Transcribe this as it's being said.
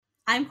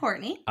I'm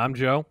Courtney. I'm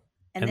Joe.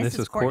 And this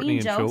is Courtney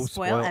and Joe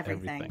Spoil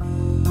Everything.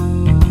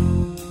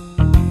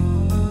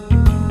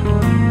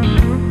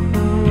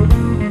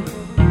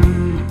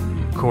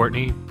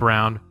 Courtney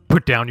Brown,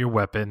 put down your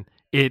weapon.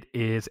 It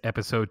is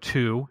episode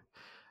 2.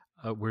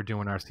 We're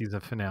doing our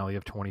season finale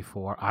of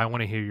 24. I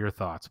want to hear your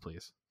thoughts,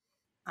 please.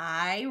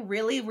 I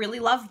really, really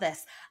love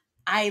this.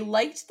 I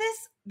liked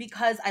this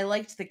because I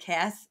liked the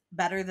cast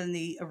better than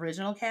the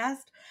original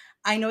cast.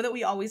 I know that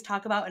we always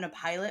talk about in a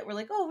pilot, we're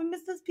like, oh, we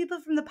missed those people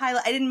from the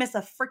pilot. I didn't miss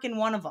a freaking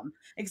one of them,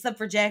 except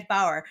for Jack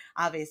Bauer,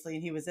 obviously,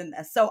 and he was in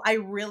this. So I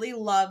really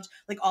loved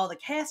like all the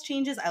cast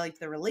changes. I liked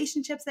the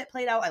relationships that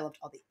played out. I loved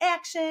all the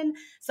action.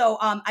 So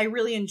I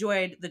really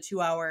enjoyed the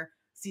 2-hour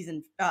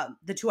season,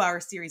 the 2-hour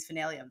series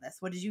finale of this.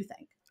 What did you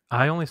think?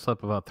 I only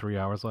slept about 3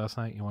 hours last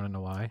night. You want to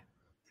know why?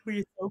 Were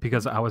you so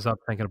Because I was up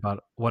thinking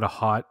about what a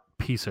hot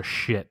piece of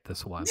shit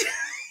this was.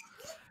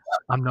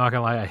 I'm not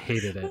gonna lie, I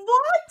hated it.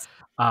 What?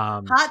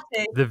 Hot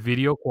take. The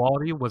video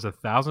quality was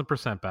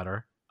 1,000%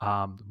 better,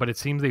 but it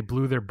seems they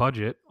blew their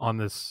budget on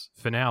this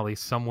finale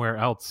somewhere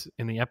else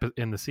in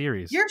the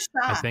series. You're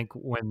shocked. I think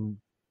how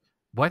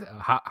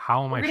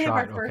am I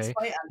shocked? Okay,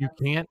 you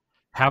can't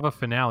have a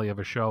finale of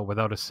a show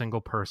without a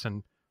single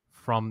person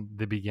from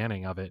the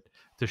beginning of it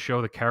to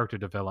show the character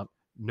develop.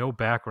 No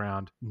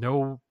background,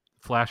 no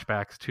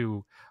flashbacks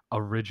to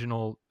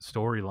original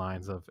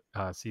storylines of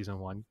season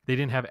 1. They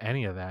didn't have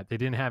any of that. They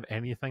didn't have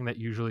anything that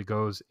usually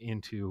goes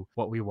into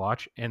what we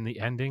watch, and the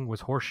ending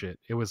was horseshit.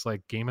 It was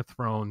like Game of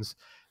Thrones.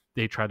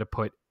 They tried to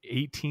put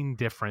 18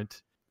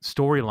 different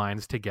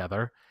storylines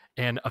together,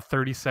 and a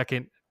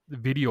 30-second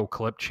video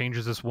clip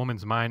changes this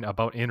woman's mind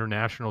about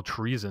international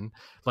treason.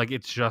 Like,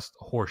 it's just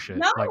horseshit.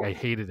 No. Like, I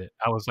hated it.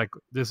 I was like,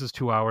 this is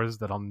 2 hours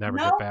that I'll never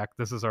get back.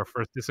 This is our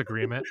first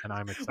disagreement, and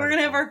I'm excited. We're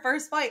gonna have our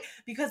first fight,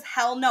 because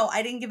hell no,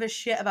 I didn't give a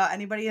shit about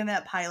anybody in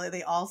that pilot.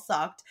 They all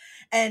sucked,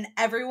 and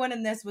everyone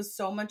in this was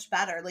so much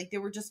better. Like, they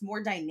were just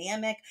more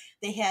dynamic.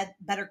 They had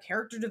better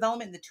character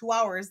development in the 2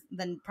 hours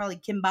than probably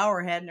Kim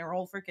Bauer had in her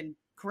whole freaking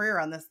career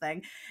on this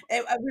thing.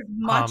 It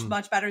was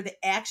much better. The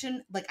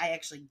action, like, I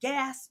actually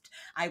gasped.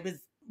 I was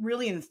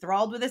really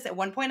enthralled with this. At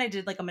one point I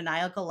did like a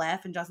maniacal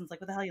laugh, and Justin's like,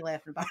 what the hell are you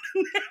laughing about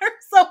in there?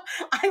 So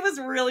I was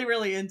really,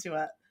 really into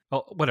it.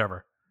 Well,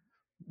 whatever.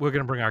 We're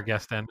going to bring our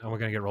guest in, and we're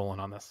going to get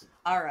rolling on this.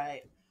 All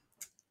right.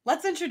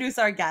 Let's introduce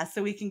our guest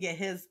so we can get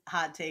his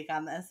hot take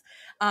on this.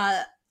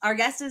 Our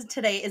guest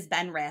today is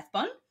Ben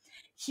Rathbun.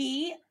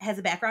 He has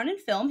a background in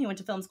film. He went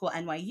to film school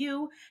at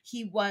NYU.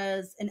 He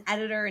was an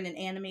editor and an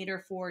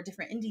animator for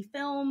different indie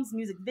films,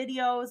 music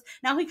videos.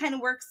 Now he kind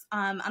of works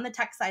on the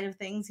tech side of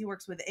things. He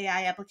works with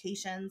AI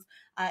applications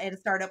at a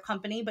startup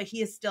company, but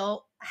he is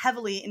still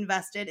heavily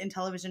invested in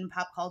television and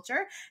pop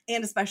culture,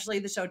 and especially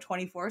the show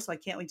 24. So I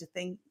can't wait to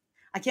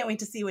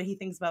see what he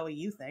thinks about what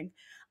you think.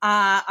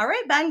 All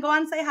right, Ben, go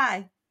on, say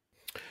hi.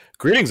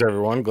 Greetings,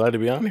 everyone. Glad to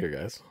be on here,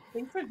 guys.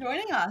 Thanks for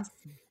joining us.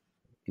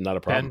 Not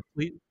a problem.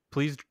 Ben,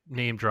 please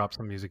name drop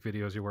some music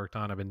videos you worked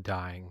on. I've been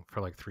dying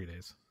for like 3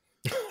 days.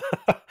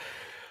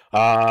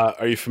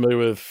 Are you familiar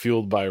with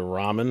Fueled by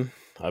Ramen,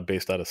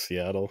 based out of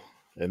Seattle?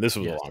 And this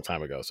was a long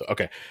time ago.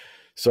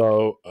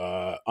 So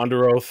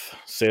Under Oath,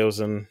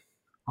 Seosin.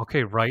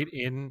 Okay, right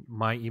in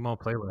my emo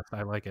playlist.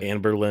 I like it.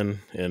 Anberlin,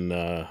 and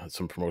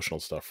some promotional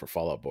stuff for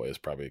Fall Out Boy is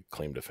probably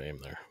claim to fame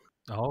there.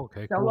 Oh,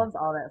 okay, Joe cool. loves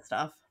all that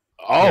stuff.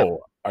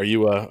 Oh, are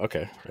you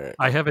okay? Right.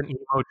 I have an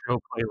emo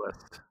Joe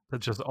playlist.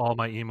 That's just all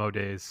my emo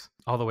days,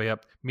 all the way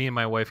up. Me and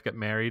my wife got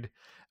married,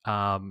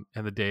 and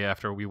the day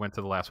after we went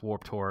to the last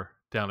Warped Tour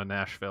down in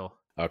Nashville.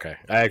 Okay,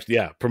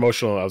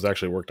 promotional. I was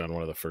actually worked on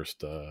one of the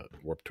first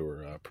Warped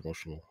Tour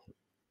promotional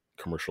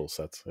commercial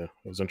sets. Yeah, it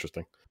was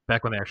interesting.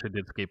 Back when they actually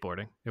did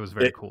skateboarding, it was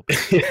very cool.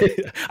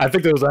 I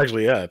think there was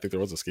actually, I think there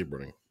was a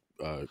skateboarding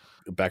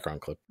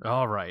background clip.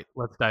 All right,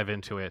 let's dive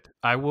into it.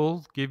 I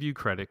will give you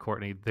credit,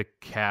 Courtney. The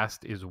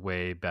cast is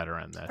way better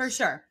in this. For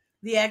sure.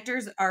 The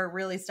actors are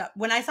really stuck.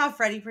 When I saw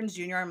Freddie Prinze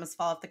Jr., I almost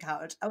fall off the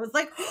couch. I was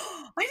like,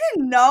 oh, I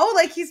didn't know.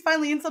 Like, he's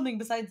finally in something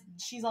besides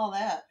She's All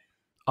That.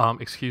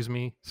 Excuse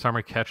me.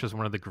 Summer Catch is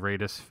one of the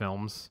greatest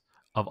films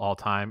of all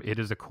time. It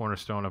is a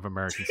cornerstone of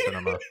American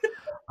cinema.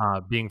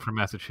 Being from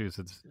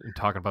Massachusetts and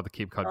talking about the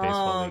Cape Cod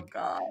Baseball League.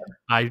 God.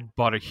 I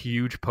bought a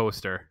huge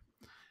poster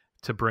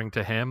to bring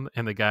to him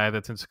and the guy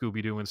that's in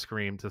Scooby-Doo and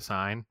Scream to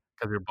sign,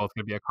 because they're both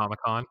going to be at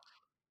Comic-Con.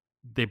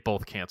 They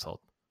both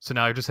canceled. So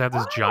now I just have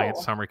this giant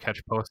Summer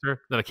Catch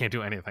poster that I can't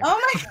do anything.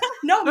 Oh my God.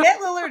 No, Matt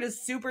Lillard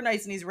is super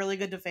nice, and he's really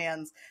good to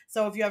fans.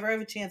 So if you ever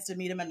have a chance to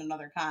meet him at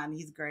another con,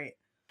 he's great.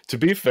 To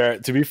be fair,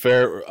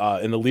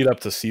 in the lead up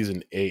to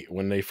season 8,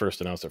 when they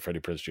first announced that Freddie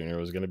Prinze Jr.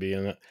 was going to be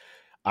in it,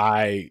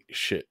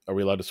 are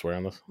we allowed to swear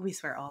on this? We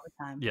swear all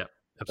the time. Yeah,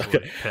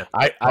 absolutely. Okay.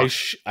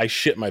 I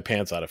shit my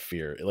pants out of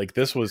fear. Like,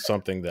 this was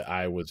something that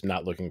I was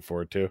not looking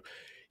forward to.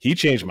 He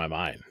changed my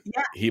mind.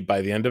 Yeah. By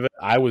the end of it,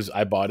 I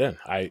bought in.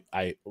 I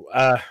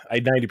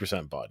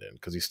 90% bought in,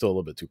 because he's still a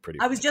little bit too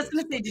pretty. I was just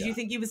going to say, did you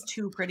think he was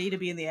too pretty to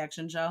be in the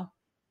action show?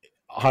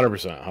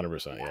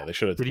 100%. Yeah, they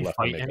should have. Did he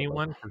fight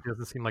anyone? He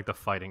doesn't seem like the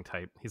fighting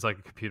type. He's like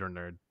a computer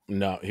nerd.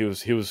 No, he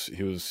was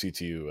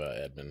CTU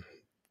admin.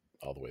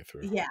 all the way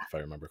through. Yeah, if I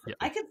remember correctly.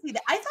 I could see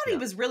that. I thought he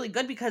was really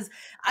good because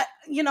I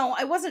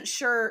wasn't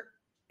sure.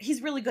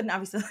 He's really good in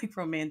obviously like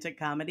romantic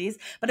comedies,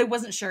 but I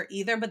wasn't sure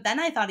either. But then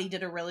I thought he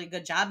did a really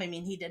good job. I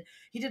mean, he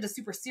did a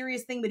super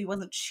serious thing, but he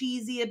wasn't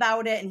cheesy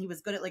about it, and he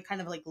was good at like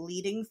kind of like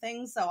leading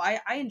things. So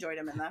I enjoyed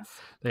him in this.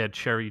 They had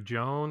Cherry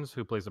Jones,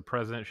 who plays the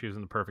president. She was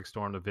in The Perfect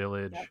Storm, The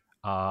Village,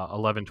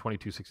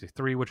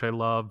 11/22/63, which I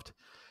loved,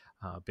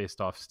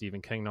 based off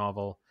Stephen King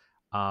novel.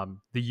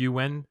 The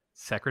UN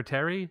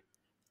secretary,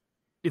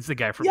 it's the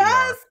guy from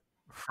ER.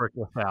 Frick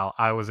Hal.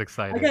 I was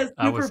excited.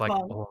 I was like,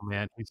 oh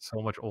man, he's so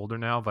much older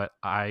now, but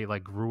I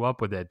like grew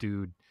up with that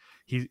dude.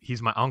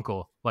 He's my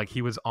uncle. Like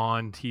he was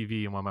on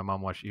TV and when my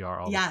mom watched ER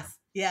all the time.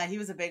 Yeah, he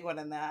was a big one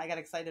in that. I got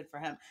excited for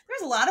him.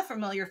 There's a lot of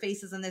familiar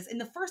faces in this. In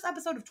the first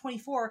episode of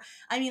 24,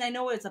 I mean, I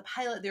know it's a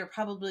pilot. They're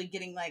probably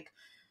getting like,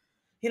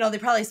 they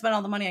probably spent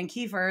all the money on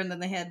Kiefer and then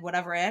they had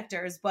whatever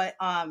actors, but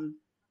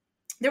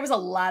there was a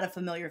lot of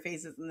familiar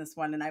faces in this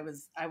one, and I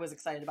was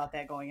excited about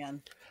that going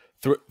in.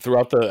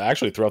 Throughout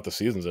the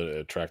seasons, it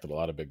attracted a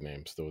lot of big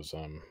names. There was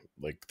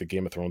like the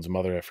Game of Thrones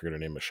mother, I forget her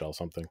name, Michelle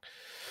something.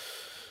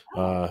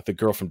 The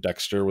girl from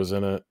Dexter was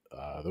in it.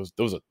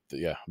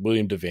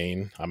 William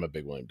Devane. I'm a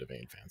big William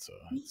Devane fan, so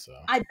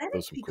I bet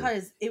it's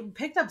because it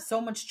picked up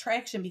so much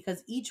traction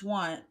because each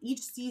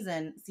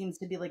season seems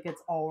to be like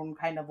its own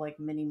kind of like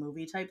mini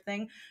movie type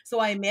thing. So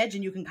I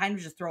imagine you can kind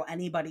of just throw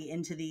anybody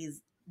into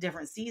these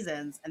different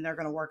seasons and they're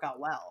going to work out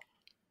well.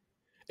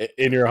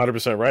 And you're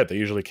 100% right. They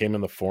usually came in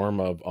the form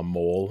of a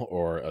mole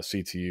or a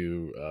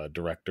CTU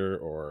director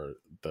or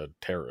the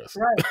terrorist.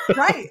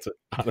 Right.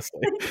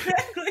 Honestly.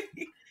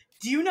 Exactly.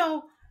 Do you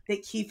know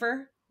that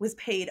Kiefer was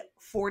paid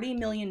 $40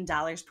 million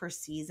per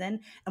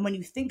season? And when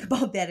you think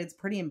about that, it's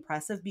pretty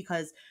impressive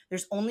because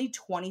there's only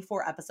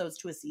 24 episodes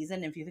to a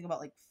season. If you think about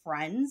like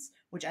Friends,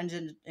 which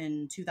ended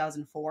in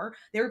 2004,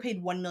 they were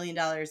paid $1 million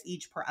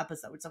each per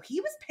episode. So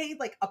he was paid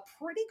like a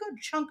pretty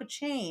good chunk of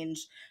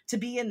change to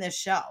be in this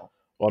show.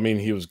 Well, I mean,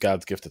 he was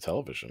God's gift to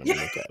television. I mean,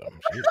 look at him.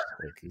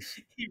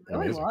 He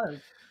really amazing. Was.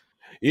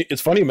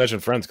 It's funny you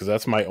mentioned Friends because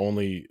that's my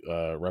only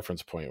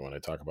reference point when I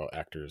talk about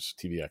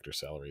TV actor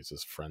salaries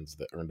is Friends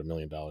that earned $1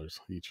 million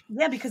each.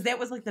 Yeah, because that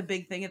was like the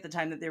big thing at the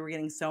time that they were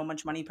getting so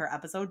much money per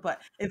episode. But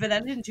if it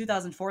ended in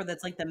 2004,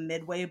 that's like the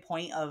midway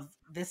point of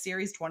this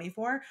series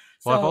 24.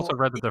 Well, I've also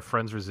read that the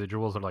Friends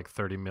residuals are like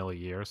 $30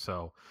 million a year,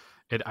 so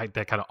that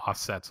kind of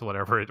offsets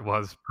whatever it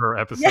was per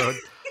episode.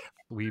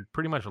 We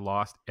pretty much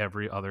lost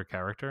every other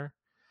character.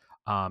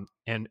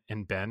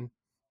 And Ben,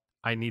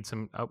 I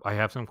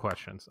have some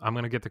questions. I'm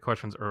going to get the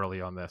questions early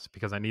on this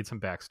because I need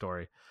some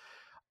backstory.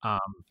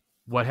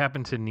 What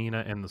happened to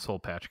Nina and the Soul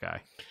Patch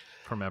guy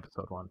from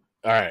episode 1?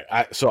 All right.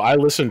 So I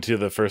listened to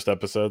the first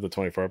episode, the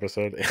 24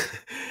 episode,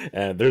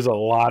 and there's a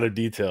lot of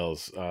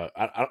details.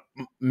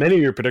 Many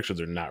of your predictions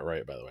are not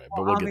right, by the way,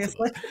 but we'll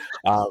obviously get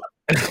to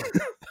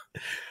those.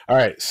 All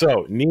right.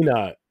 So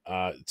Nina,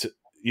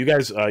 you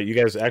guys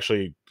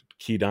actually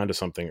keyed on to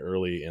something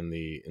early in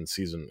the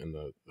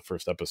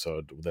first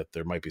episode that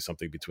there might be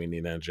something between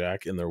Nina and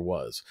Jack, and there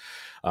was.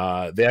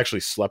 They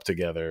actually slept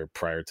together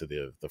prior to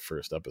the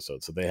first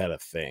episode, so they had a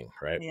thing,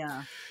 right?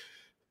 Yeah.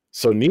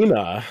 So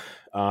Nina,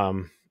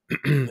 and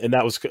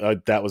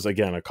that was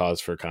again a cause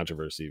for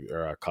controversy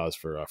or a cause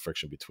for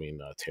friction between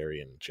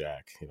Terry and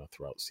Jack,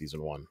 throughout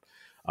season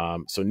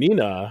 1. So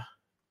Nina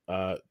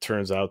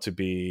turns out to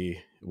be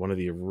one of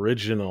the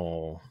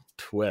original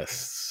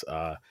twists.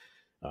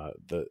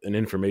 An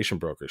information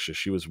broker.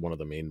 She was one of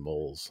the main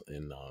moles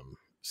in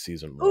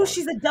season 1. Oh,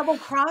 she's a double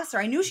crosser.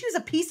 I knew she was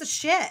a piece of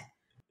shit.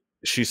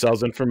 She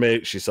sells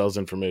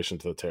information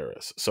to the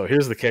terrorists. So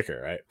here's the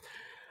kicker,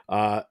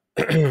 right?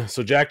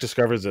 So Jack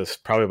discovers this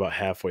probably about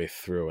halfway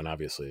through, and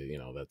obviously,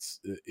 that's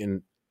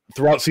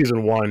throughout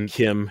season 1.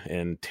 Kim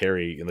and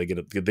Terry, and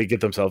they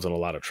get themselves in a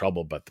lot of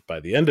trouble. But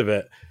by the end of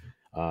it,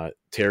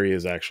 Terry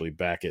is actually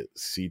back at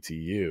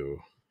CTU,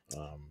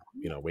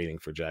 waiting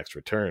for Jack's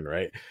return,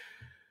 right?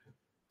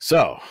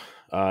 So,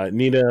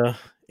 Nina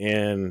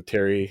and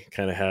Terry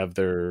kind of have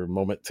their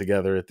moment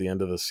together at the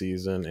end of the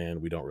season,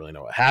 and we don't really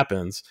know what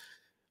happens.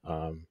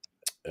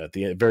 At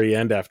the very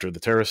end, after the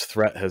terrorist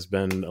threat has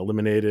been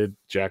eliminated,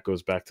 Jack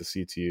goes back to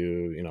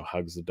CTU,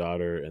 hugs the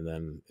daughter, and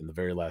then in the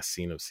very last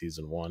scene of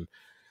season 1,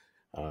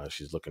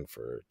 she's looking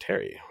for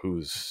Terry,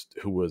 who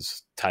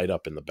was tied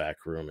up in the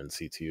back room in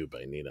CTU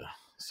by Nina.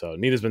 So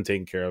Nina's been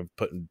taken care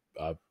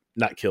of,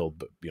 not killed,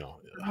 but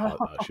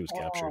she was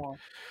captured.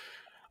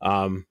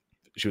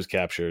 She was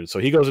captured. So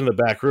he goes in the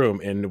back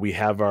room, and we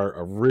have our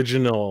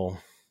original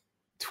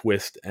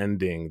twist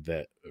ending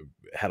that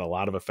had a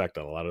lot of effect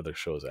on a lot of their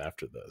shows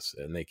after this.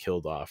 And they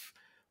killed off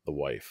the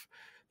wife.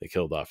 They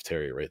killed off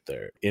Terry right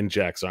there in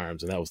Jack's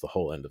arms. And that was the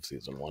whole end of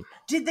season 1.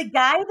 Did the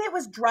guy that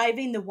was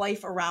driving the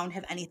wife around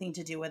have anything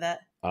to do with it?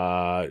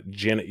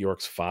 Janet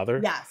York's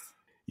father?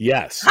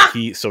 Yes.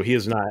 He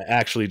is not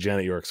actually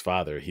Janet York's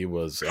father. He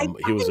was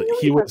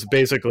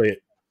basically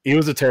He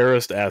was a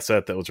terrorist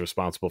asset that was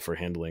responsible for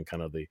handling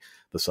kind of the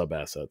sub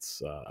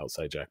assets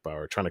outside Jack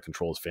Bauer, trying to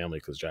control his family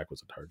because Jack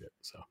was a target.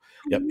 So,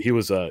 yep, he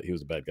was a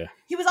bad guy.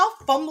 He was all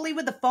fumbly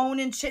with the phone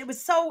and shit. It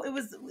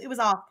was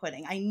off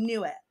putting. I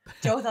knew it.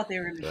 Joe thought they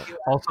were going to do it.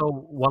 Also,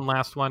 one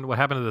last one. What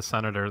happened to the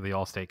senator, the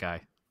Allstate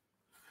guy?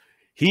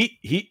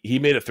 He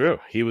made it through.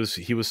 He was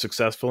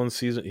successful in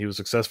season. He was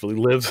successfully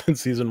lives in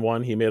season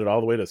 1. He made it all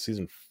the way to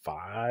season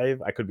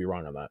 5. I could be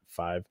wrong on that.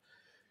 5.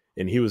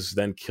 And he was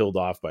then killed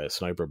off by a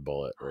sniper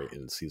bullet right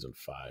in season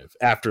 5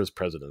 after his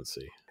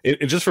presidency.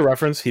 And just for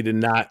reference, he did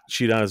not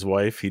cheat on his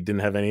wife. He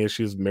didn't have any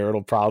issues,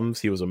 marital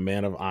problems. He was a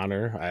man of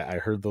honor. I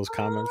heard those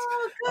comments.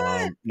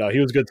 No, he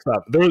was good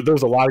stuff. There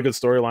was a lot of good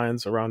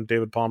storylines around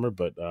David Palmer,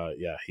 but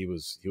yeah, he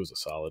was a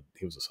solid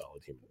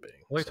human being.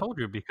 Well, I told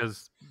you,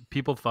 because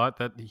people thought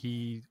that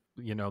he,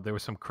 there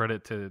was some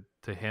credit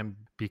to him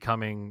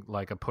becoming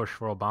like a push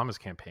for Obama's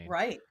campaign.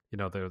 Right.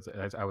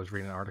 I was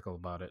reading an article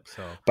about it.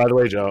 So, by the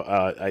way, Joe,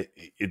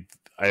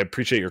 I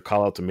appreciate your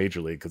call out to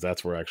Major League, because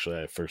that's where actually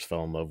I first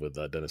fell in love with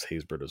Dennis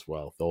Haysbert as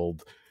well. The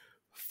old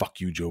 "fuck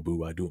you, Joe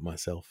Boo, I do it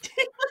myself."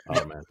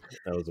 Oh man,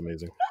 that was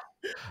amazing.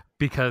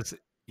 Because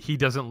he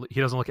doesn't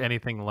look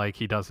anything like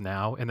he does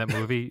now in that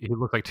movie. He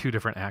looked like two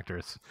different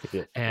actors,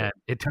 and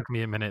it took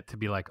me a minute to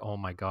be like, "Oh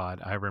my god,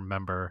 I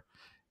remember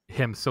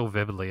him so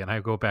vividly." And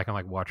I go back and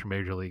like watch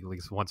Major League at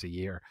least once a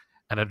year.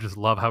 And I just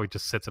love how he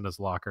just sits in his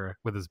locker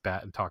with his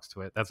bat and talks to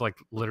it. That's like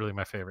literally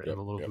my favorite. The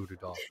little voodoo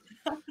doll.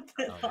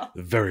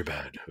 Very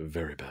bad.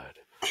 Very bad.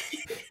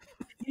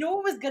 You know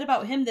what was good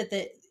about him? That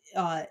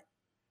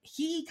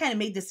he kind of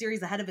made the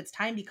series ahead of its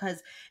time,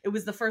 because it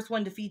was the first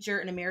one to feature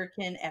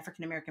an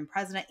African American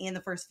president and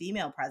the first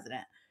female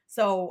president.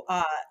 So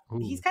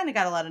he's kind of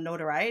got a lot of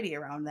notoriety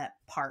around that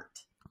part.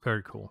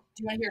 Very cool.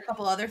 Do you want to hear a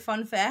couple other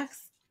fun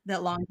facts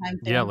that longtime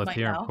fans let's might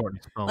hear know?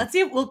 them. Let's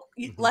see.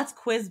 Let's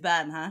quiz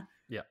Ben, huh?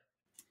 Yeah.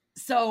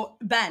 So,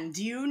 Ben,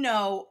 do you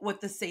know what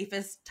the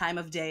safest time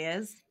of day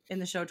is in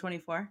the show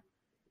 24?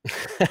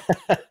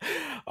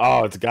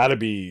 Oh, it's got to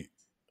be.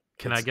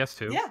 Can I guess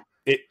too? Yeah.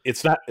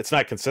 It's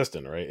not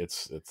consistent, right?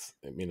 It's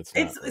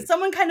not,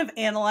 someone kind of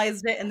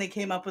analyzed it and they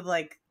came up with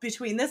like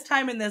between this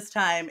time and this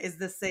time is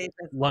the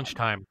safest.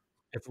 Lunchtime.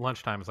 It's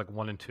lunchtime. It's like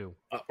 1 and 2.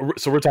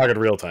 So we're talking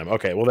real time.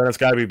 Okay, well then it's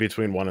got to be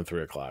between 1 and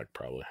 3 o'clock,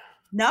 probably.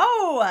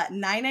 No,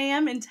 9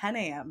 a.m. and 10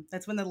 a.m.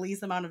 That's when the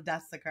least amount of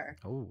deaths occur.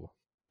 Oh.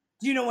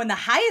 Do you know when the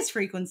highest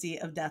frequency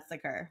of deaths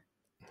occur?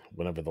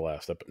 Whenever the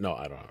last no,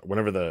 I don't know.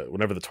 Whenever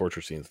the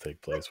torture scenes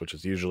take place, which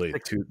is usually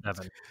 2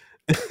 7.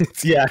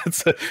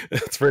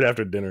 It's right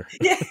after dinner.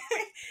 Yeah,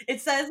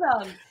 it says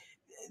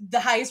the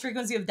highest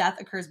frequency of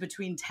death occurs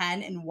between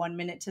 10 and 1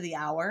 minute to the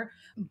hour,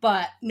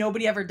 but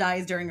nobody ever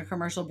dies during a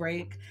commercial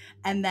break.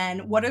 And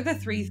then, what are the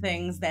 3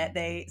 things that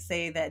they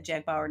say that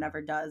Jack Bauer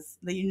never does,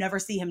 that you never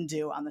see him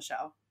do on the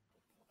show?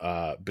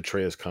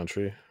 Betray his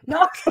country.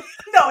 No,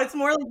 it's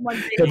more like one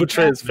thing. He'll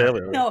betray his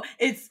family. No,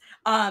 it's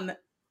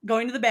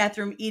going to the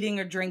bathroom, eating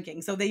or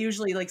drinking. So they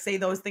usually like say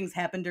those things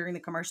happen during the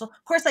commercial.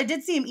 Of course, I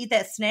did see him eat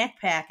that snack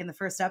pack in the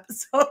first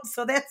episode,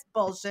 so that's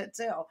bullshit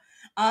too.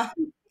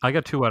 I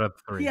got 2 out of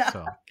 3. Yeah.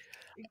 So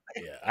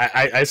yeah,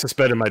 I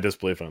suspended my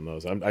disbelief on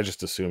those. I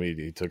just assume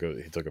he took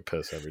a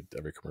piss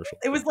every commercial.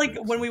 It was like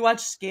when we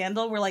watched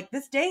Scandal, we're like,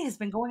 this day has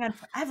been going on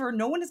forever.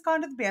 No one has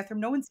gone to the bathroom.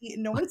 No one's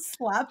eaten. No one's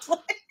slept.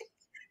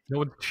 No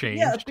one's changed.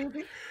 Yeah,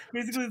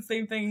 basically the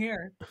same thing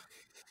here.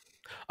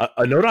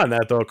 A note on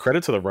that though,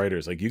 credit to the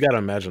writers. Like, you got to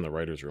imagine the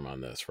writers' room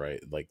on this, right?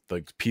 Like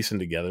piecing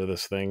together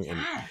this thing,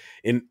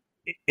 and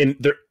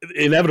there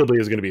inevitably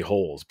is going to be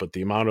holes, but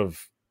the amount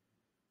of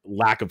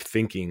lack of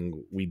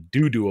thinking we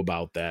do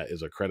about that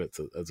is a credit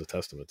as a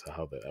testament to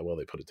how well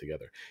they put it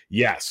together.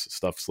 Yes,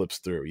 stuff slips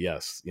through.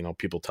 Yes,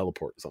 people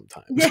teleport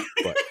sometimes. Yeah.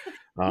 But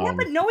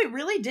but no, it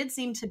really did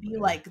seem to be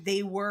like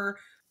they were.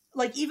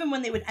 Like, even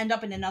when they would end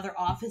up in another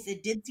office,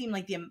 it did seem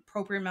like the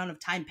appropriate amount of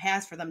time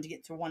passed for them to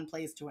get to one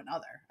place to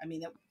another. I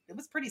mean, it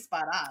was pretty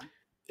spot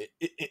on.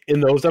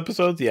 In those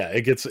episodes, yeah,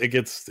 it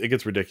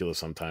gets ridiculous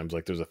sometimes.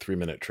 Like, there's a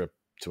 3-minute trip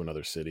to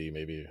another city,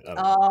 maybe. I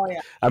don't know.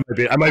 Yeah.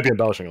 I might be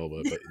embellishing a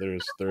little bit, but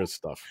there is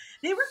stuff.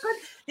 They were good.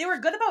 They were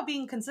good about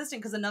being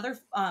consistent, because another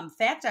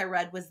fact I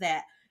read was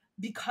that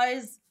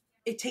because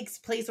it takes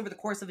place over the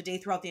course of a day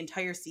throughout the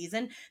entire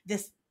season,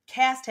 this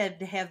cast had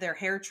to have their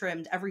hair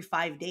trimmed every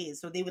 5 days,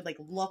 so they would like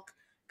look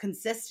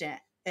consistent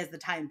as the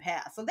time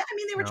passed. So that, I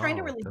mean, they were trying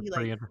to really be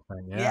like,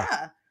 interesting.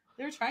 Yeah,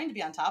 they were trying to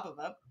be on top of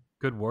it.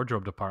 Good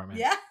wardrobe department.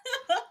 Yeah.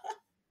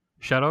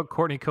 Shout out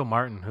Courtney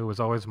Kilmartin, who was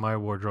always my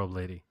wardrobe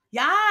lady.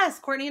 Yes,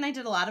 Courtney and I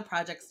did a lot of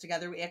projects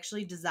together. We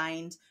actually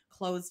designed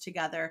clothes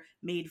together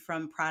made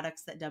from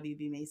products that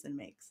WB Mason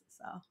makes.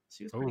 So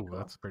she was pretty cool.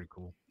 That's pretty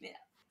cool. Yeah.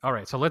 All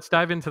right, so let's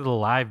dive into the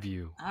live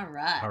view. All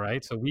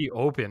right. So we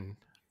open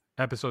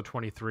episode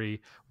 23.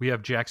 We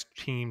have Jack's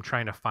team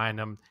trying to find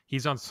him.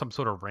 He's on some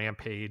sort of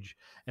rampage,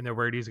 and they're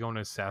worried he's going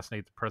to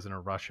assassinate the president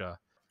of Russia.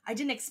 I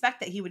didn't expect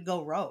that he would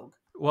go rogue.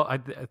 Well, I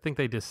think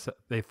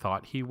they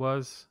thought he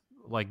was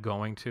like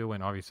going to,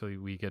 and obviously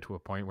we get to a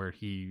point where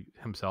he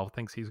himself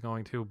thinks he's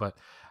going to. But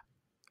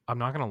I'm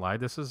not gonna lie,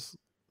 this is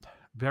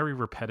very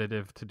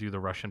repetitive to do the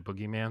Russian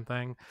boogeyman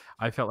thing.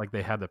 I felt like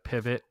they had to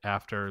pivot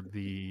after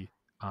the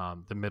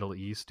Middle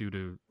East due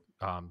to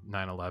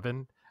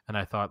 9/11, and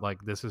I thought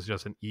like this is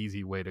just an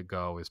easy way to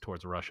go is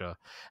towards Russia.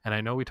 And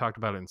I know we talked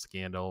about it in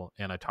Scandal,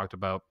 and I talked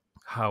about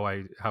how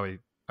I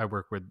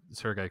work with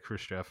Sergei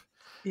Khrushchev.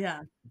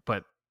 Yeah,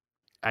 but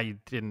I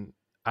didn't.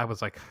 I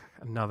was like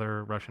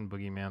another Russian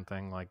boogeyman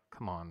thing. Like,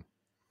 come on.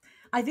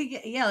 I think,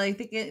 yeah, I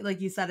think it,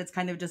 like you said, it's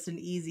kind of just an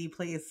easy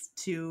place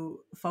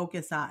to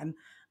focus on.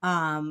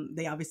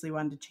 They obviously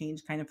wanted to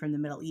change kind of from the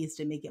Middle East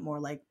and make it more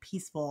like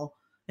peaceful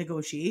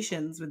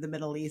negotiations with the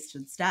Middle East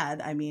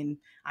instead. I mean,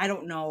 I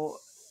don't know.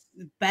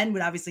 Ben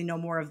would obviously know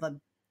more of the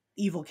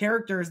evil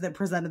characters that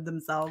presented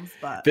themselves,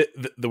 but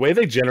the way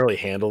they generally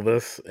handle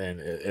this,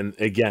 and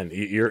again,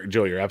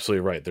 Joe, you're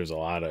absolutely right. There's a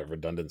lot of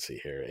redundancy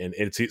here, and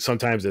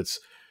sometimes it's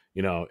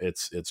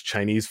it's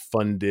Chinese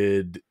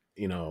funded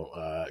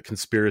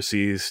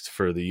conspiracies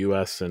for the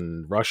U.S.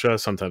 and Russia.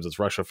 Sometimes it's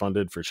Russia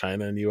funded for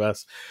China and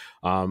U.S.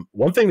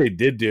 One thing they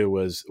did do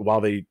was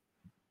while they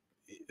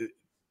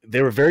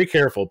were very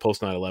careful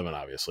post 9/11,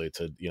 obviously,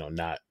 to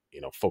not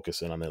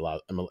focus in on the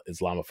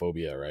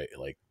Islamophobia, right?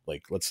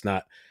 Like let's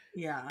not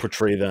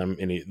portray them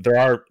any. There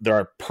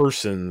are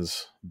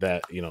persons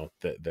that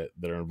that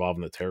are involved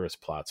in the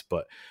terrorist plots,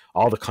 but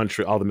all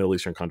the Middle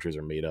Eastern countries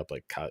are made up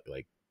like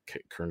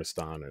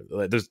Kyrgyzstan,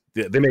 or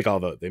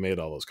they made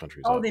all those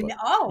countries up.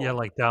 Yeah,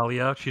 like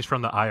Dahlia, she's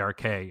from the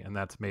IRK, and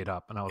that's made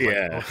up. And I was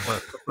like,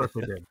 of course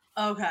they did.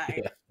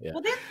 Okay, yeah.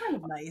 Well, that's kind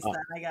of nice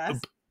then, I guess.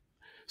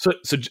 So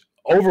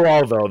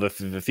overall, though,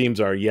 the themes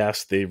are,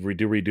 yes, they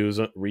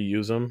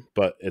reuse them,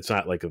 but it's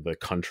not like the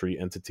country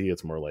entity.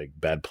 It's more like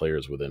bad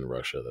players within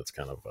Russia that's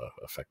kind of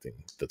affecting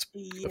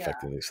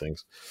these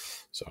things.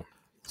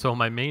 So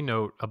my main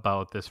note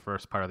about this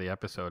first part of the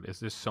episode is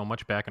there's so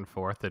much back and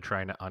forth. They're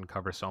trying to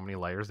uncover so many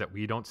layers that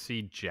we don't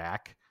see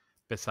Jack,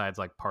 besides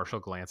like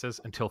partial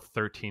glances, until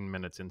 13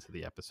 minutes into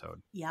the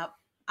episode. Yep.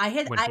 I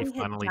had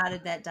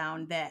jotted that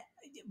down, that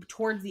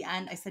towards the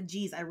end, I said,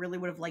 geez, I really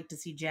would have liked to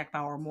see Jack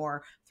Bauer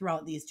more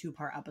throughout these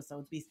 2-part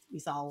episodes. We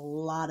saw a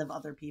lot of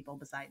other people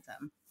besides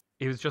him.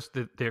 It was just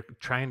that they're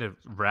trying to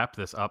wrap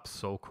this up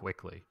so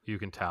quickly. You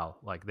can tell,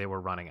 like, they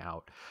were running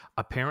out.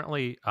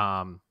 Apparently,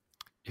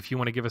 if you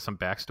want to give us some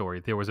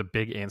backstory, there was a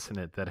big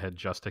incident that had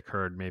just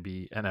occurred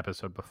maybe an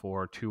episode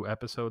before, 2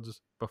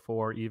 episodes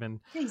before even.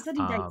 Yeah, he said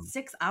he died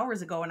 6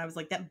 hours ago, and I was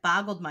like, that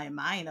boggled my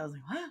mind. I was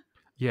like, what?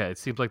 Yeah, it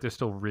seems like they're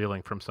still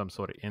reeling from some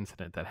sort of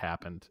incident that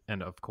happened.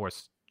 And of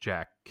course,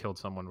 Jack killed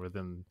someone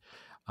within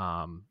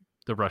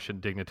the Russian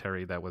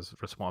dignitary that was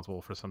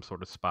responsible for some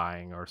sort of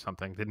spying or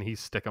something. Didn't he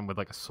stick him with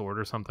like a sword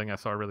or something? I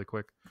saw really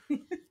quick.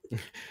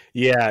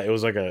 Yeah, it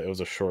was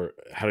a short,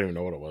 I don't even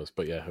know what it was,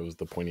 but yeah, it was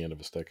the pointy end of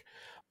a stick.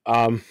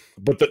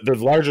 But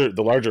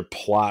the larger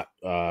plot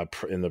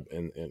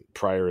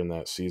prior in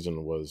that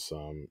season was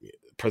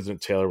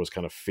President Taylor was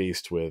kind of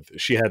faced with,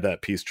 she had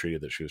that peace treaty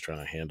that she was trying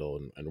to handle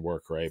and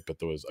work, right? But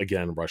there was,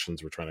 again,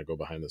 Russians were trying to go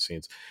behind the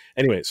scenes.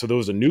 Anyway, so there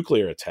was a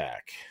nuclear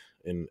attack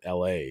in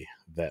LA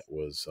that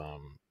was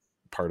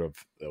part of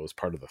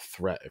the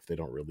threat if they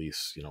don't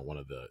release one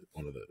of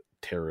the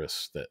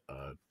terrorists that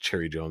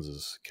Cherry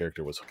Jones's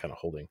character was kind of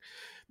holding,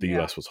 the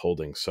US was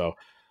holding. So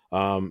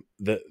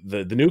the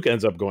nuke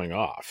ends up going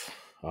off,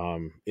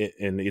 and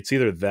it's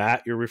either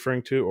that you're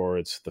referring to, or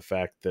it's the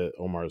fact that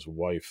Omar's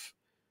wife,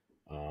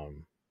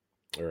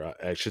 or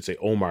I should say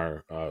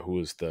Omar, who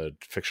is the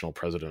fictional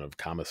president of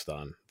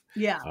Kamistan,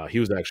 he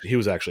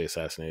was actually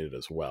assassinated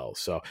as well.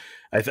 So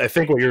I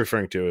think what you're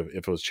referring to,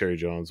 if it was Cherry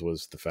Jones,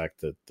 was the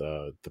fact that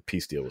the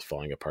peace deal was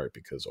falling apart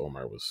because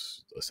Omar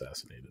was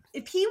assassinated.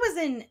 If he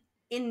was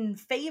in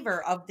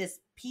favor of this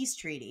peace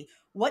treaty,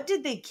 what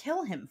did they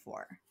kill him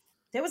for?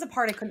 There was a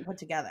part I couldn't put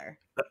together.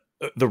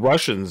 The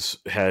Russians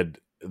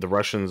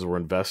were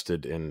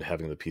invested in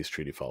having the peace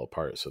treaty fall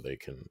apart so they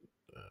can,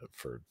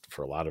 for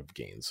a lot of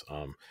gains,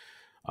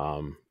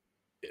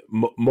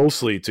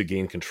 mostly to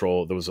gain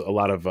control. There was a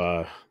lot of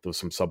there was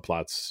some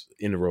subplots,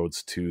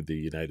 inroads to the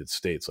United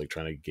States, like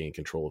trying to gain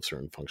control of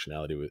certain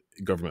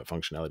government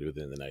functionality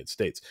within the United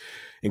States,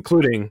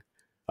 including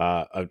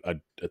a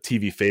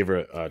TV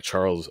favorite,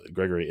 Charles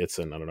Gregory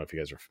Itzin. I don't know if you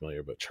guys are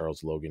familiar, but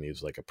Charles Logan, he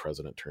was like a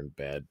president turned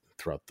bad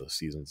throughout the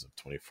seasons of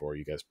 24.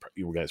 You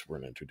guys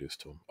weren't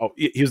introduced to him. Oh,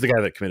 he was the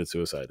guy that committed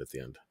suicide at the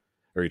end,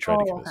 or he tried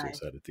to commit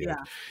suicide at the end.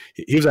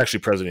 He was actually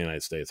president of the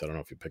United States. I don't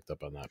know if you picked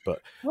up on that,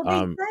 but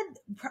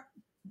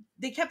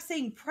they kept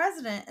saying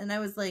president, and I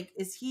was like,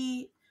 is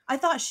he? I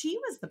thought she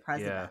was the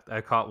president. Yeah,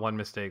 I caught one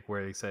mistake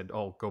where he said,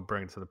 "Oh, go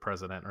bring it to the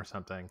president" or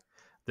something,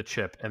 the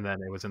chip, and then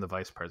it was in the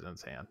vice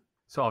president's hand.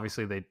 So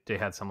obviously they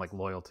had some like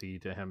loyalty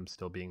to him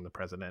still being the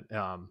president.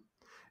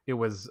 It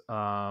was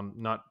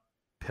not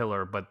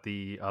Pillar, but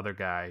the other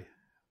guy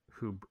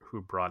who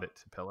brought it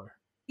to Pillar.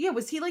 Yeah,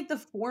 was he like the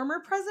former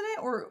president,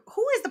 or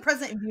who is the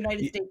president of the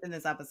United States in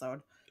this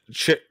episode?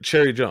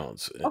 Cherry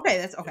Jones. Okay,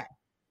 that's okay.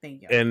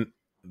 Thank you.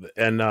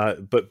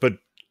 But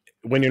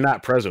when you're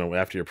not president,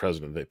 after you're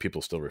president,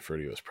 people still refer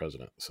to you as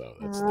president. So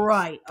that's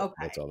okay.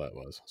 That's all that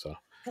was. So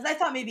Because I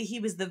thought maybe he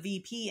was the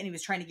VP and he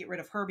was trying to get rid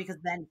of her because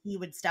then he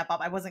would step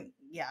up. I wasn't.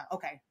 Yeah.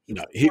 Okay.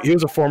 He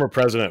was a former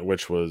president,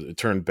 which was it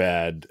turned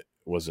bad.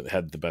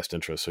 Had the best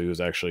interest, so he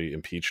was actually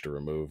impeached or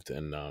removed,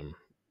 and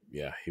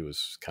he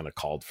was kind of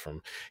called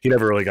from. He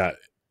never really got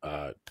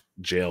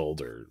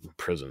jailed or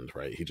imprisoned,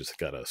 right? He just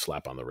got a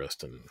slap on the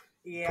wrist and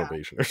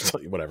probation or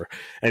something, whatever.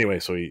 Anyway,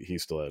 so he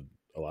still had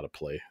a lot of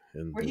play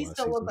in. Where he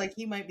still looked like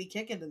he might be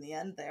kicking in the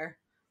end there.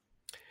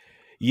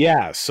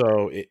 Yeah.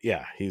 So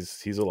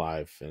he's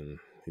alive and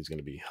he's going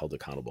to be held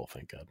accountable.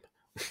 Thank God.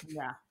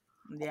 Yeah.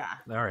 Yeah.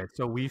 All right.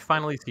 So we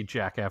finally see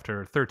Jack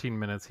after 13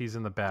 minutes. He's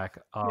in the back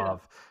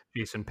of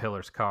Jason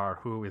Pillar's car,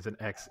 who is an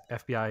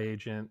ex-FBI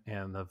agent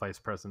and the vice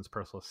president's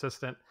personal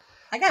assistant.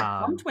 I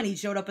got pumped when he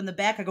showed up in the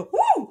back. I go,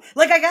 whoo!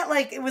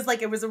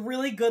 It was a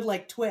really good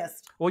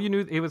twist. Well, you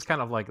knew it was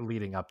kind of like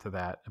leading up to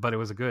that, but it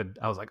was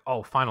I was like,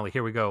 oh, finally,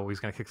 here we go. He's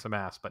going to kick some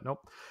ass, but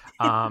nope.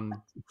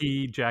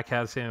 Jack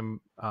has him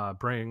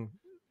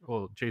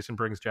Jason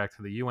brings Jack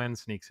to the UN,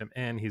 sneaks him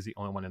in. He's the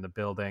only one in the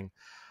building.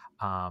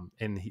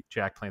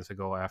 Jack plans to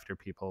go after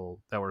people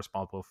that were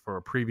responsible for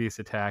a previous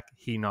attack.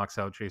 He knocks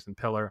out Jason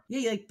Pillar.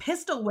 Yeah, he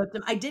pistol whipped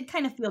him. I did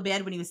kind of feel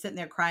bad when he was sitting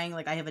there crying,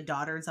 I have a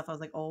daughter and stuff. I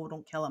was like, oh,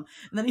 don't kill him.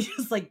 And then he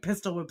just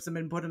pistol whips him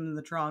and put him in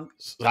the trunk.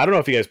 I don't know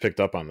if you guys picked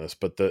up on this,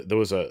 but there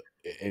was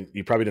and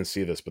you probably didn't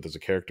see this, but there's a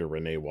character,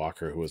 Renee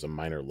Walker, who was a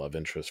minor love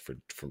interest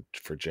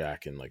for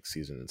Jack in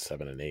season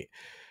 7 and 8.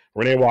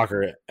 Renee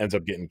Walker ends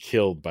up getting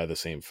killed by the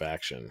same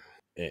faction.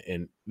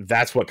 And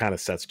that's what kind of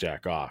sets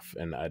Jack off,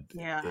 and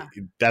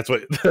that's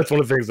one of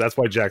the things. That's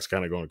why Jack's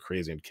kind of going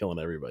crazy and killing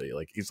everybody.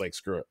 He's like,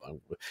 screw it,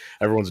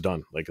 everyone's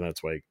done. And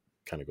that's why he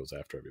kind of goes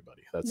after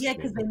everybody.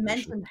 Because they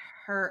mentioned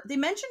her. They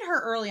mentioned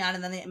her early on,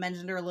 and then they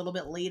mentioned her a little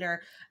bit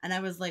later. And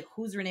I was like,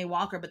 "Who's Renee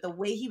Walker?" But the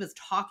way he was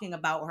talking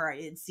about her,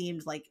 it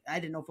seemed like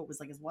I didn't know if it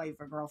was his wife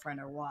or girlfriend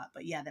or what.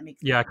 But yeah, that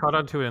makes sense. I caught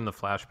on to it in the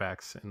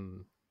flashbacks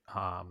in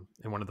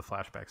one of the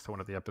flashbacks to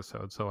one of the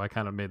episodes, so I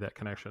kind of made that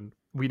connection.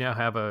 We now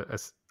have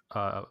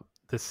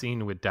the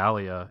scene with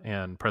Dahlia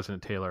and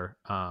President Taylor.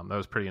 That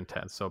was pretty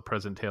intense. So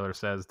President Taylor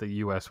says the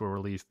U.S. will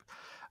release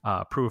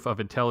proof of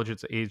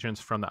intelligence agents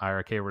from the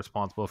IRK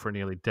responsible for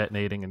nearly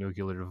detonating a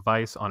nuclear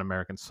device on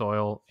American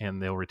soil,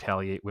 and they'll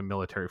retaliate with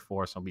military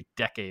force. It'll be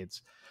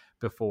decades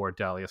before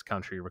Dahlia's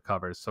country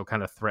recovers. So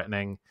kind of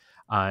threatening.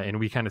 And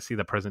we kind of see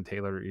that President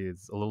Taylor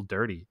is a little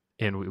dirty,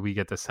 and we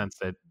get the sense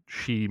that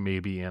she may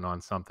be in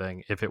on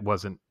something if it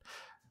wasn't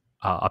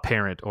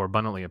apparent or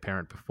abundantly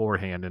apparent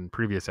beforehand in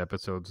previous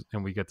episodes.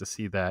 And we get to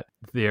see that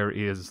there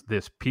is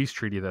this peace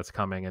treaty that's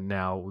coming, and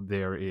now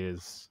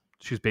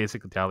she's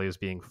basically, Dahlia is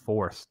being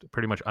forced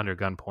pretty much under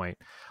gunpoint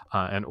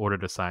in order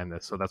to sign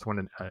this. So that's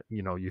when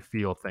you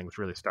feel things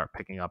really start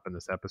picking up in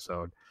this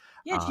episode.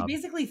 Yeah, she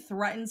basically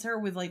threatens her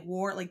with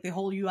war, the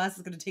whole U.S.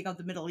 is going to take out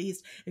the Middle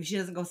East if she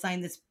doesn't go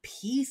sign this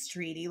peace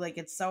treaty.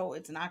 It's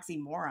an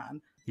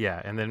oxymoron.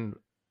 Yeah, and then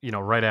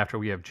right after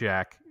we have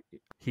Jack,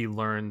 he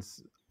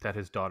learns that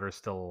his daughter is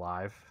still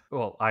alive.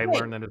 Well, I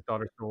learned that his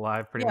daughter's still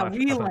alive pretty much. Yeah,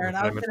 we learned.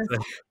 I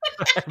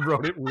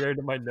wrote it weird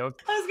in my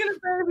notes. I was going to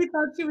say we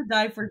thought she would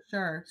die for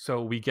sure.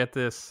 So we get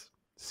this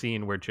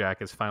scene where Jack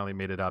has finally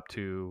made it up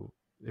to,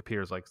 it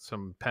appears like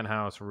some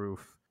penthouse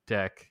roof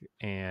deck,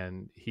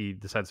 and he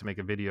decides to make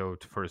a video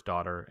for his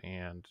daughter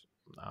and,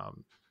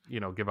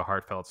 give a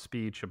heartfelt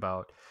speech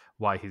about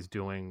why he's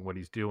doing what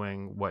he's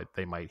doing, what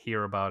they might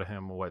hear about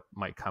him, what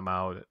might come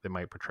out. They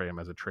might portray him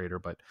as a traitor,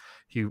 but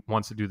he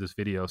wants to do this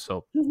video.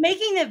 So he's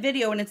making that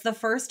video, and it's the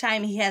first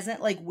time he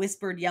hasn't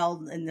whispered,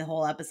 yelled in the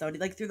whole episode.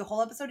 Through the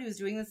whole episode, he was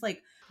doing this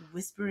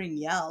whispering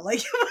yell.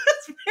 It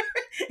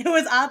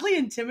was oddly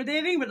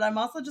intimidating, but I'm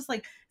also just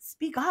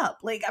speak up.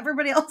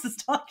 Everybody else is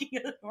talking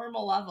at a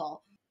normal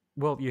level.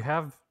 Well, you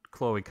have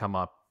Chloe come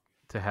up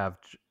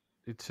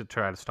to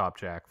try to stop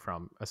Jack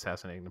from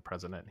assassinating the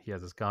president. He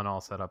has his gun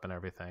all set up and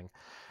everything.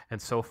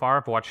 And so far,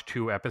 I've watched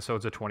 2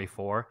 episodes of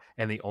 24,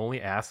 and the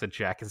only ass that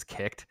Jack has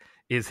kicked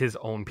is his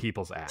own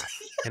people's ass.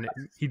 And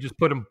he just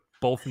put them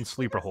both in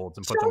sleeper holds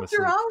and put them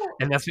asleep.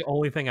 And that's the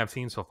only thing I've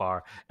seen so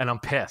far. And I'm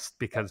pissed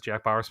because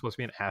Jack Bauer is supposed to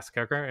be an ass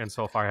kicker, and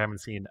so far I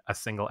haven't seen a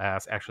single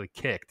ass actually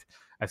kicked.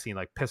 I've seen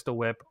pistol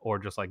whip or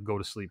just go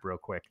to sleep real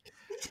quick.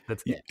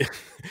 That's it.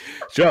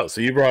 Joe,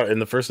 so you brought in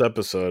the first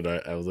episode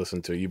I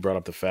listened to, you brought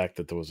up the fact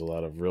that there was a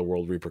lot of real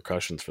world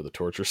repercussions for the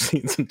torture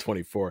scenes in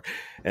 24,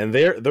 and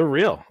they're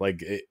real.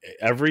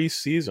 Every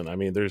season,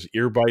 there's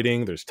ear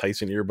biting, there's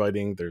Tyson ear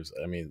biting,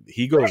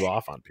 he goes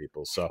off on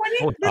people. So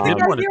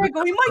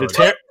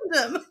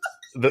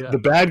the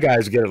bad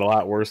guys get it a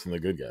lot worse than the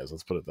good guys.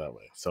 Let's put it that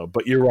way. So,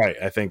 but you're right.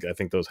 I think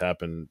those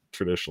happen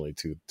traditionally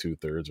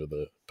 2/3 of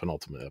the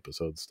penultimate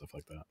episodes, stuff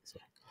like that. So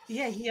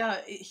yeah,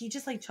 he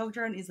just choked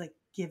her and he's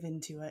give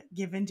into it.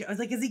 I was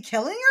is he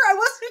killing her? I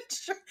wasn't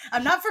sure.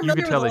 I'm not familiar.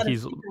 You can tell that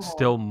he's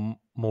still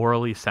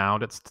morally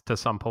sound to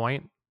some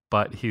point,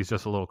 but he's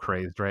just a little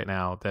crazed right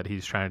now that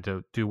he's trying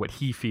to do what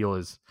he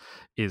feels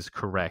is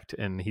correct,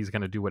 and he's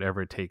going to do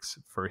whatever it takes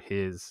for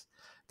his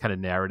kind of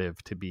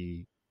narrative to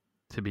be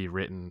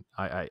written.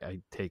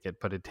 I take it,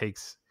 but it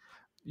takes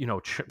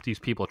these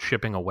people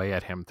chipping away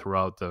at him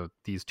throughout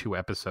these 2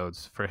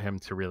 episodes for him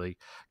to really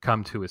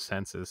come to his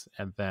senses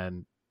and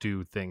then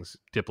do things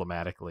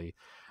diplomatically.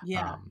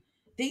 Yeah.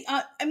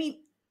 I mean,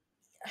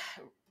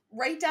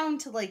 right down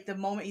to like the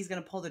moment he's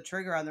going to pull the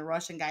trigger on the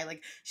Russian guy,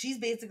 like she's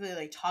basically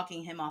like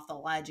talking him off the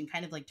ledge and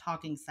kind of like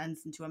talking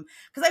sense into him.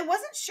 Cause I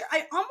wasn't sure.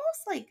 I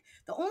almost like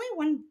the only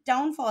one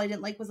downfall I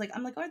didn't like was like,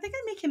 I'm like, are they going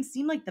to make him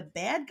seem like the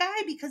bad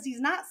guy? Because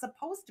he's not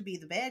supposed to be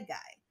the bad guy.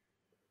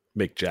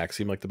 Make Jack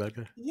seem like the bad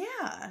guy?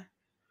 Yeah.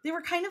 They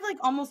were kind of like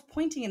almost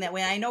pointing in that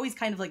way. I know he's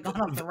kind of like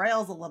gone off the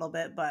rails a little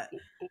bit, but.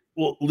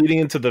 Well, leading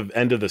into the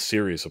end of the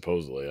series,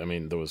 supposedly, I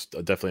mean, there was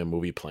definitely a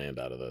movie planned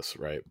out of this,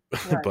 right?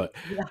 But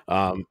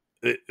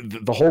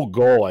the whole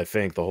goal, I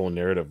think, the whole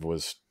narrative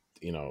was,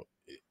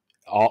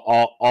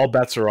 all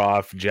bets are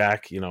off.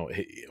 Jack,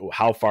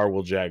 how far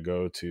will Jack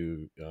go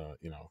to,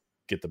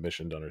 get the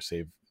mission done or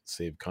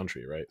save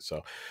country, right?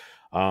 So,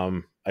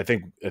 I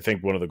think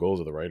one of the goals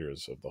of the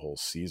writers of the whole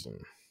season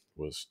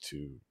was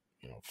to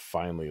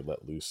finally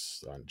let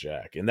loose on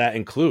Jack, and that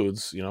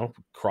includes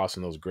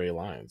crossing those gray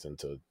lines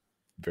into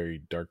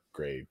very dark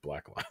gray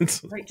black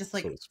lines, right? Just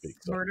like so to speak.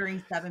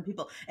 murdering 7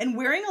 people and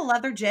wearing a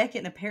leather jacket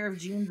and a pair of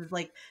jeans is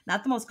like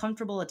not the most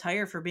comfortable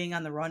attire for being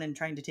on the run and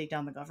trying to take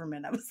down the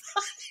government. I was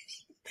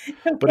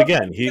but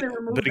again,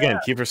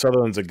 Kiefer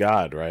Sutherland's a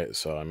god, right?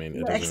 So I mean,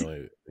 it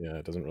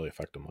doesn't really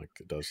affect him like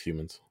it does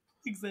humans.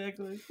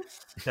 Exactly.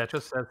 That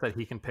just says that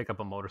he can pick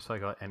up a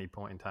motorcycle at any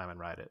point in time and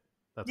ride it.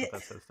 That's what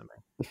that says to me.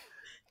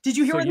 Did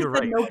you hear what you're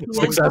they said? right.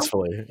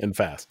 Successfully and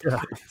fast.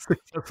 Yeah,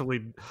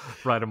 successfully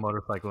ride a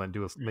motorcycle and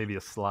do maybe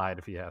a slide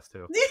if he has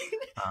to.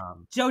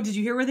 Joe, did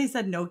you hear where they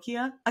said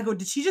Nokia? I go,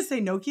 did she just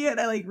say Nokia? And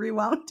I like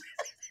rewound.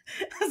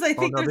 Because I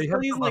think they're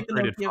still using like the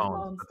Nokia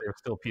phones. But they're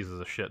still pieces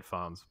of shit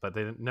phones. But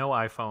they didn't, no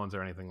iPhones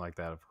or anything like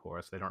that, of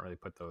course. They don't really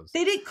put those.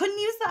 They couldn't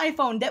use the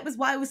iPhone. That was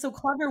why it was so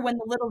clever when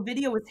the little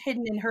video was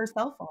hidden in her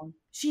cell phone.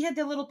 She had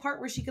the little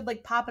part where she could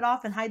like pop it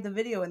off and hide the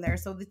video in there.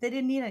 So they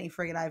didn't need any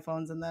friggin'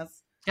 iPhones in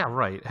this. Yeah,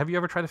 right. Have you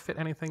ever tried to fit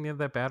anything near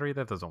that battery?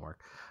 That doesn't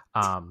work.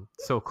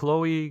 So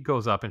Chloe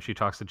goes up and she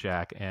talks to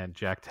Jack, and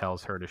Jack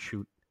tells her to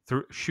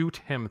shoot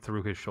him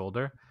through his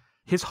shoulder.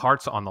 His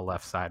heart's on the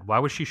left side. Why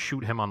would she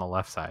shoot him on the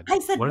left side? I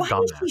said, why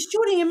is she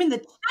shooting him in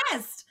the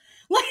chest?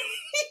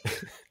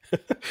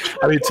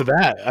 I mean, to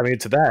that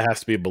it has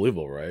to be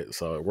believable, right?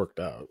 So it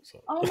worked out.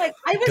 So. Oh my!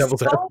 It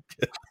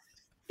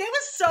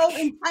was so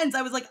intense.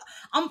 I was like,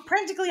 I'm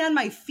practically on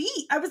my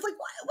feet. I was like,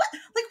 what?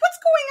 Like, what's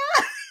going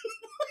on?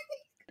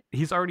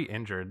 He's already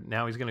injured.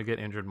 Now he's going to get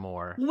injured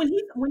more. When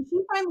she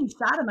finally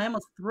shot him, I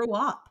almost threw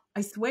up.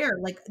 I swear,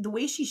 like the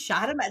way she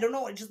shot him, I don't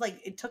know. It just like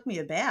it took me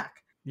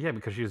aback. Yeah,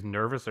 because she's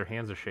nervous. Her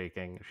hands are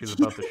shaking. She's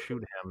about to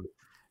shoot him,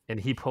 and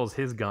he pulls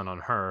his gun on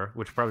her,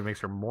 which probably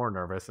makes her more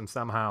nervous. And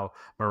somehow,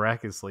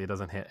 miraculously, it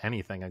doesn't hit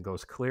anything and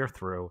goes clear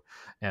through,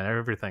 and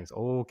everything's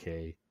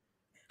okay.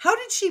 How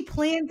did she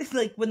plan this?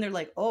 Like when they're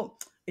like, oh,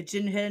 it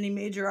didn't hit any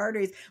major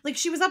arteries. Like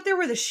she was up there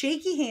with a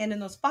shaky hand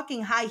and those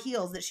fucking high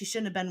heels that she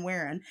shouldn't have been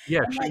wearing.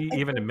 Yeah, she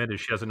even admitted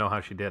she doesn't know how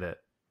she did it.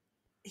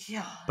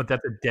 Yeah. But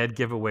that's a dead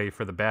giveaway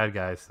for the bad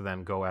guys to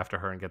then go after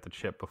her and get the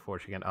chip before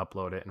she can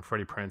upload it. And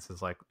Freddie Prinze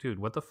is like, dude,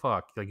 what the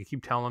fuck? Like, you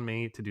keep telling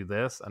me to do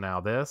this and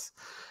now this,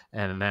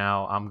 and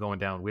now I'm going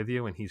down with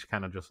you. And he's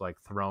kind of just like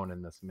thrown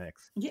in this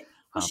mix. Yeah.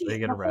 Well,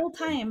 the whole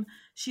time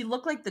she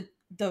looked like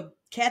the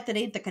cat that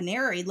ate the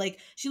canary. Like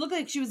she looked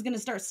like she was going to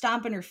start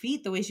stomping her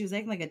feet the way she was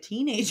acting like a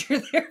teenager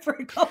there for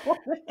a couple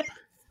minutes.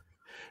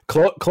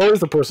 Chloe's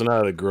the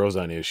personality that grows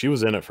on you. She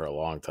was in it for a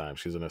long time.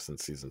 She's in it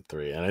since season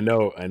 3, and I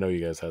know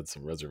you guys had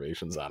some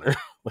reservations on her,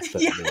 like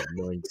that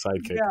annoying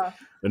sidekick,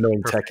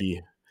 annoying techie.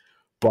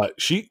 But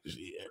she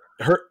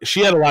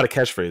had a lot of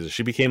catchphrases.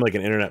 She became like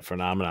an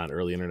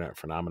early internet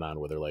phenomenon,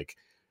 where they're like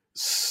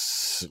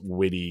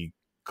witty,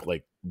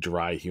 like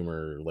dry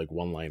humor, like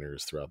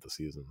one-liners throughout the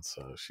season.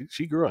 So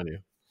she grew on you.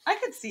 I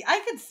could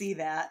see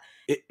that.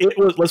 It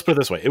was, let's put it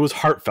this way, it was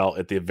heartfelt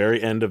at the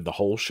very end of the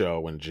whole show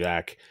when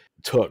Jack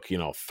took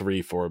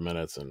 3-4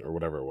 minutes or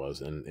whatever it was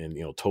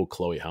and told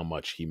Chloe how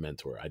much he meant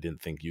to her. I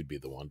didn't think you'd be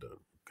the one to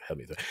help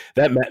me.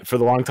 That meant, for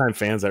the longtime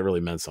fans, that really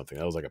meant something.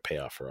 That was like a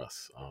payoff for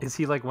us. Is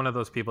he like one of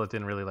those people that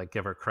didn't really like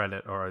give her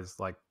credit, or is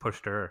like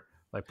pushed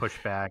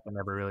back and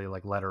never really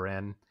like let her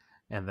in,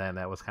 and then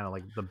that was kind of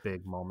like the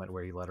big moment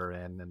where he let her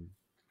in and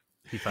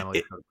he finally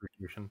showed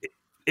appreciation?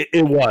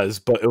 It was,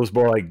 but it was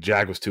more like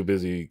Jack was too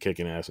busy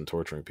kicking ass and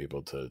torturing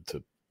people to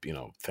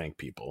thank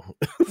people.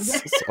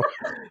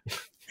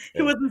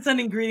 He wasn't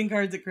sending greeting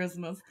cards at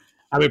Christmas.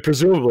 I mean,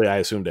 presumably, I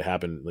assumed it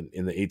happened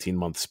in the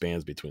 18-month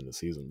spans between the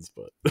seasons,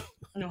 but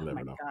oh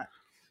my God.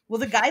 Well,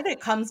 the guy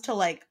that comes to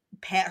like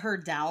pat her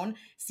down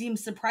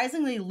seems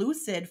surprisingly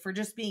lucid for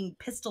just being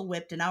pistol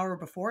whipped an hour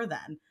before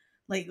then.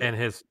 Like, and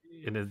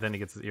then he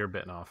gets his ear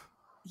bitten off.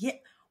 Yeah,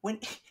 when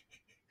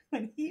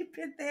he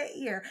bit that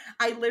ear,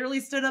 I literally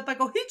stood up. I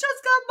go, he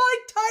just got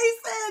Mike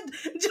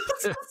Tyson.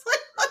 Just like,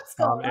 what's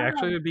going on?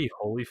 Actually, it would be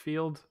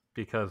Holyfield,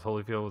 because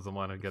Holyfield was the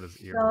one who got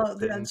his ear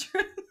bitten. That's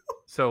true.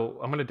 So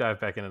I'm going to dive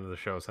back into the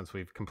show since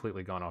we've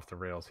completely gone off the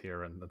rails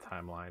here in the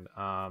timeline.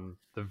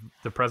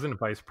 The president and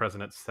vice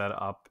president set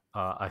up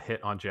a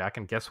hit on Jack,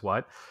 and guess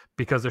what?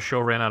 Because the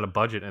show ran out of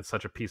budget and it's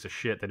such a piece of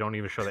shit, they don't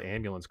even show the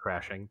ambulance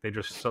crashing. They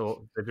just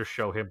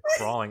show him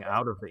crawling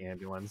out of the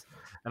ambulance,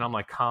 and I'm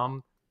like,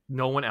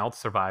 no one else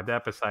survived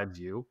that besides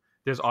you.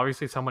 There's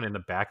obviously someone in the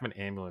back of an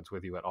ambulance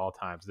with you at all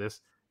times. This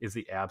is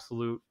the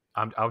absolute.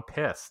 I was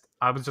pissed.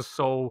 I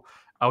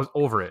was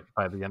over it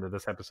by the end of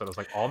this episode. I was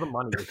like, all the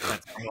money was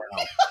spent somewhere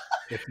else.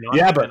 It's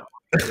not but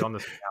on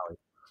this finale.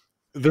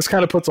 This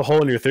kind of puts a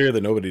hole in your theory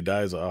that nobody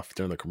dies off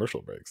during the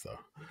commercial breaks, though.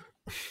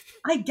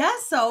 I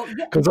guess so.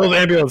 Because those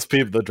ambulance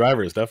people, the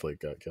drivers definitely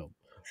got killed.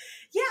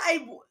 Yeah,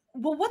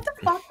 well, what the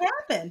fuck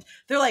happened?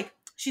 They're like,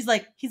 she's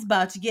like, he's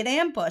about to get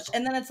ambushed.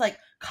 And then it's like,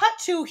 cut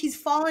to, he's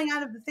falling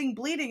out of the thing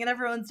bleeding and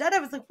everyone's dead. I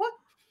was like,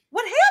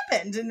 what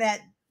happened in that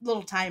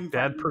little time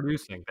frame? Bad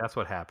producing. That's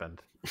what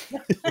happened.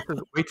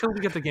 Wait till we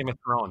get to Game of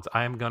Thrones.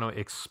 I am going to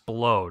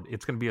explode.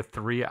 It's going to be a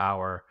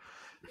 3-hour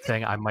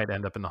thing. I might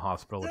end up in the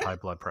hospital with high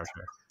blood pressure,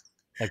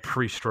 like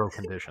pre-stroke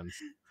conditions,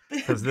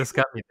 because this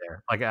got me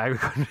there. Like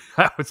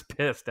I was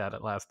pissed at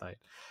it last night.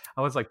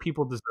 I was like,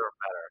 people deserve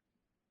better.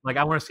 Like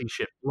I want to see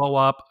shit blow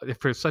up. If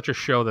there's such a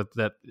show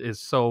that is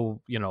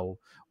so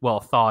well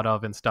thought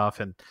of and stuff,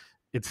 and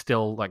it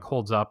still like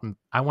holds up, and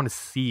I want to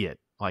see it.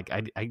 Like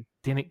I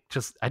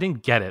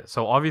didn't get it.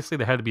 So obviously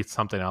there had to be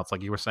something else.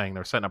 Like you were saying,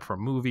 they're setting up for a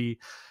movie.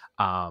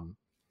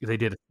 They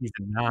did a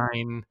season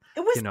 9.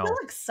 It was still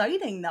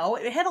exciting though.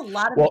 It had a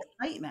lot of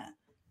excitement.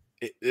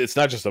 It's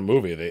not just a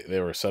movie. They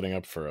were setting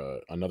up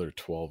for another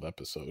 12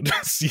 episode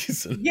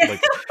season. Yeah.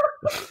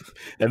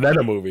 And then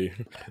a movie.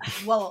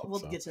 Well,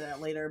 we'll get to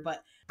that later,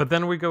 but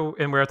then we go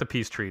and we're at the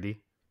peace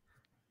treaty.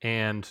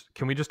 And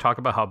can we just talk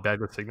about how bad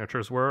the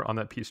signatures were on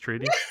that peace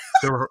treaty?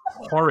 There were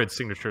horrid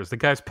signatures. The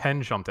guy's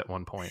pen jumped at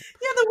one point.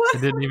 Yeah, there was.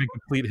 He didn't even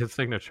complete his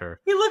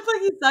signature. He looked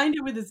like he signed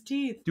it with his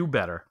teeth. Do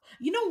better.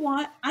 You know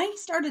what? I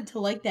started to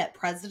like that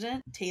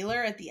President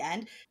Taylor at the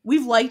end.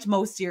 We've liked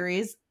most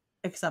series,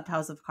 except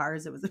House of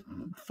Cards. It was a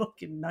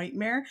fucking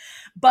nightmare.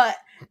 But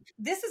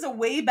this is a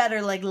way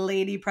better like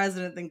lady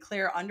president than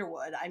Claire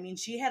Underwood. I mean,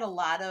 she had a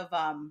lot of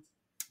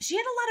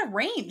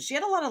range. She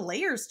had a lot of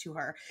layers to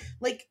her.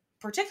 Like,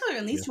 particularly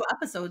in these 2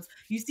 episodes,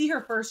 you see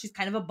her first, she's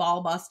kind of a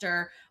ball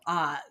buster.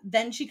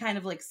 Then she kind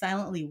of like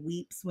silently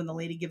weeps when the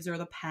lady gives her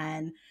the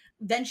pen.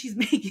 Then she's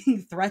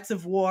making threats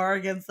of war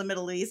against the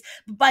Middle East.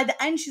 But by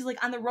the end, she's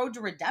like on the road to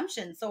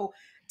redemption. So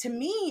to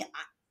me,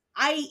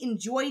 I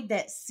enjoyed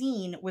that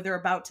scene where they're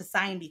about to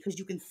sign because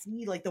you can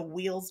see like the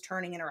wheels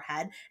turning in her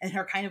head and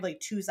her kind of like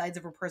 2 sides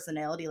of her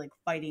personality like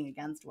fighting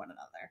against one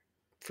another.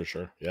 For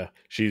sure. Yeah.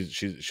 She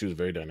was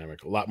very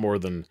dynamic. A lot more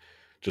than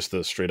just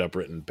the straight up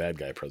written bad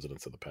guy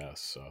presidents of the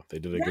past. So they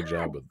did a good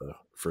job with the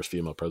first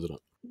female president.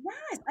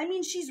 Yes. I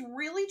mean, she's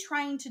really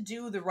trying to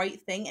do the right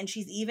thing, and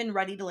she's even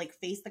ready to like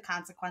face the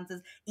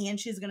consequences, and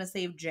she's going to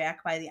save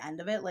Jack by the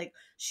end of it. Like,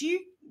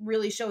 she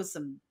really shows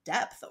some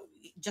depth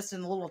just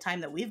in the little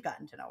time that we've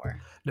gotten to know her.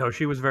 No,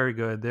 she was very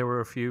good. There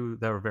were a few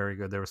that were very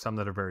good. There were some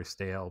that are very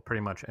stale.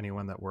 Pretty much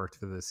anyone that worked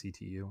for the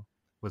CTU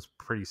was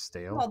pretty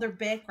stale. Well, they're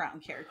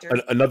background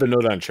characters. Another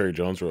note on Cherry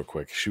Jones real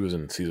quick. She was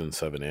in season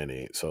 7 and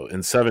 8. So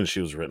in 7,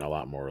 she was written a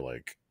lot more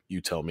like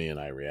you tell me and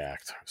I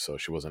react. So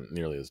she wasn't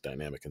nearly as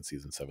dynamic in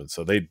season 7.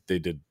 So they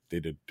did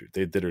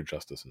her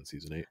justice in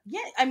season 8.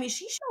 Yeah. I mean,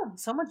 she showed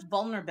so much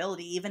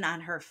vulnerability even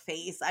on her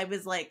face. I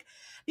was like,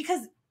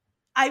 because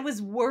I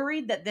was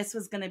worried that this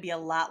was going to be a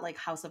lot like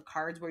House of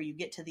Cards, where you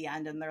get to the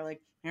end and they're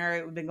like, all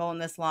right, we've been going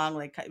this long,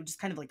 like just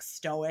kind of like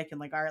stoic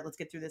and like, all right, let's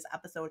get through this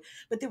episode.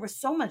 But there was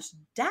so much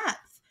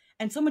depth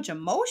and so much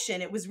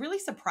emotion. It was really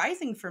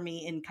surprising for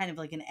me in kind of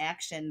like an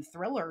action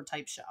thriller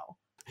type show.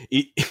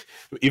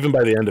 Even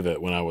by the end of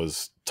it, when I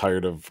was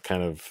tired of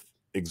kind of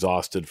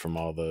exhausted from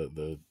all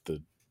the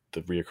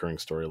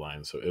reoccurring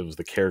storylines, so it was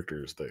the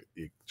characters that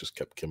you just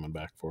kept coming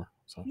back for.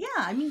 So yeah,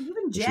 I mean,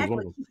 even Jack,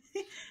 like,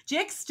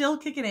 Jack's still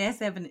kicking ass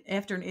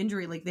after an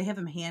injury. Like, they have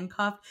him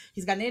handcuffed.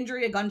 He's got an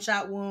injury, a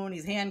gunshot wound.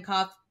 He's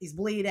handcuffed. He's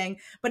bleeding,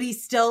 but he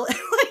still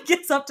like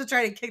gets up to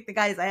try to kick the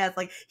guy's ass.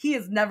 Like, he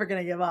is never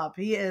going to give up.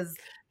 He is.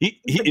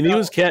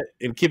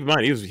 And keep in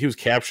mind, he was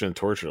captured and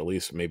tortured at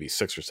least maybe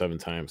 6 or 7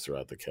 times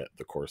throughout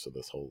the course of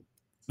this whole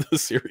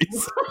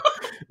series.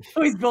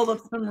 So he's built up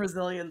some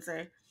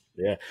resiliency.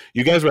 Yeah,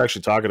 you guys were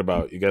talking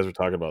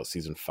about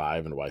season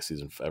 5 and why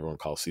everyone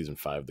calls season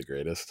 5 the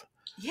greatest.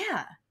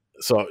 Yeah.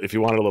 So if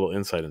you wanted a little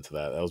insight into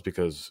that was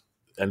because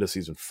end of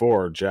season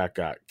 4, Jack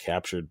got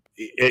captured.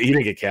 He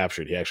didn't get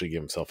captured. He actually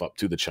gave himself up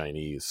to the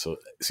Chinese. So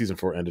season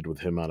 4 ended with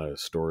him on a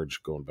storage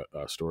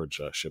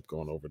ship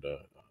going over to.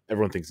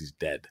 Everyone thinks he's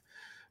dead,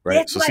 right?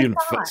 That's so season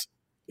 5.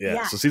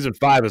 Yeah. So season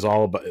 5 is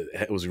all about.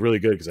 It was really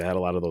good because it had a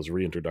lot of those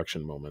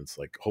reintroduction moments.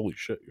 Like, holy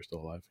shit, you're still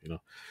alive,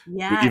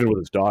 Yeah. Even with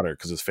his daughter,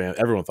 because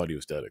everyone thought he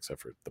was dead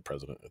except for the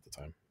president at the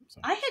time.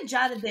 So. I had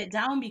jotted that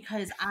down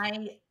because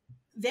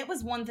that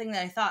was one thing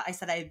that I thought. I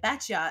said, I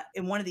bet you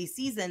in one of these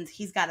seasons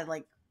he's got to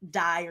like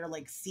die or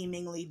like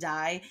seemingly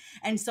die.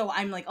 And so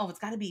I'm like, oh, it's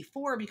got to be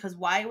 4 because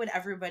why would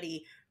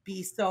everybody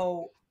be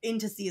so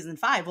into season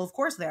 5? Well, of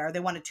course they are. They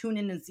want to tune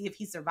in and see if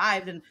he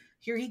survived. And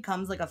here he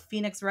comes like a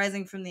phoenix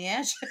rising from the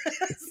ashes.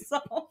 So,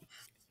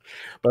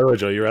 by the way,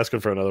 Joe, you're asking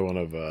for another one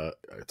of a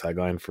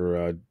tagline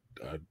for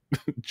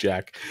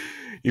Jack.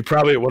 You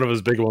probably, one of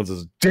his big ones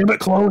is "Damn it,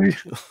 Chloe!"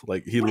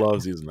 Like he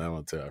loves using that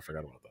one too. I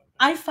forgot about that.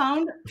 I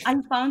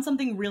found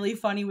something really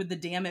funny with the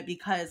 "damn it"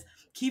 because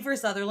Kiefer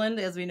Sutherland,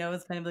 as we know,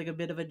 is kind of like a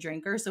bit of a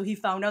drinker. So he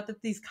found out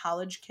that these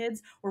college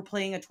kids were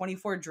playing a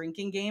 24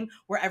 drinking game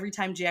where every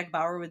time Jack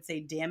Bauer would say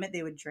 "damn it,"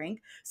 they would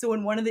drink. So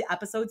in one of the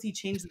episodes, he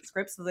changed the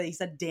script so that he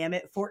said "damn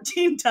it"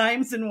 14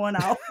 times in 1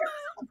 hour.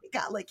 He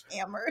got like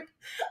hammered.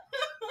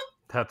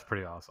 That's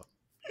pretty awesome.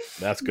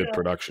 That's good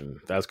production.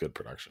 That's good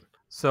production.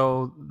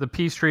 So the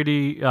peace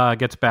treaty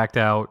gets backed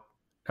out.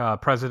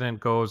 President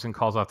goes and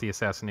calls off the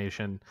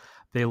assassination.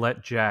 They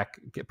let Jack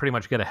pretty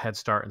much get a head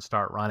start and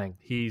start running.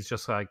 He's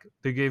just like,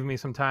 they gave me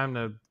some time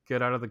to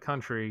get out of the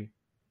country.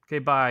 Okay,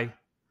 bye.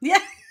 Yeah.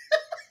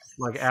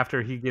 Like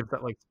after he gives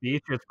that like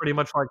speech, it's pretty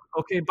much like,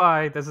 okay,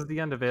 bye. This is the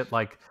end of it.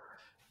 Like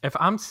if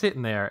I'm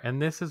sitting there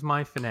and this is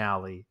my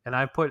finale and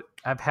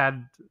I've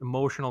had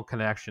emotional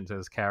connection to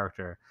this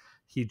character,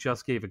 he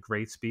just gave a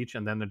great speech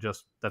and then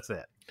that's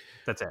it.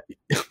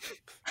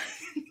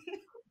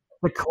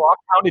 The clock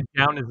counted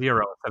down to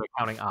 0 instead of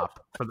counting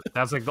up.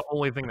 That's like the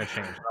only thing that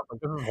changed. I was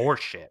like, this is horse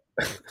shit.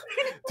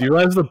 Do you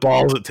realize the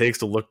balls it takes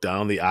to look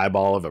down the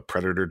eyeball of a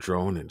Predator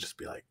drone and just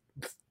be like,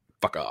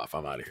 fuck off,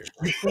 I'm out of here.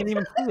 I didn't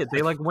even see it.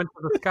 They like went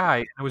to the sky.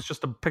 And it was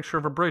just a picture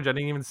of a bridge. I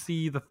didn't even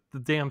see the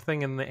damn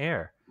thing in the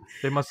air.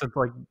 They must have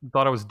like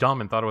thought I was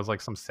dumb and thought it was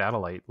like some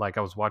satellite. Like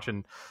I was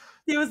watching.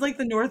 It was like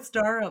the North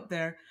Star up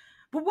there.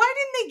 But why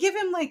didn't they give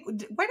him like?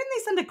 Why didn't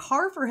they send a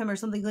car for him or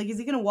something? Like, is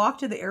he going to walk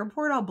to the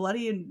airport all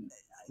bloody and?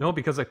 No,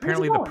 because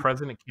apparently the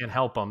president can't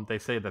help him. They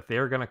say that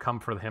they're going to come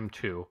for him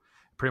too.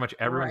 Pretty much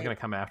everyone's going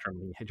to come after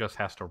him. He just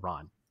has to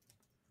run.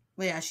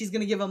 Well, yeah, she's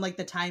going to give him like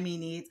the time he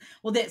needs.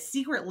 Well, that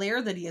secret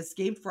lair that he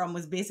escaped from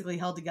was basically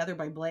held together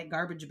by black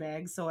garbage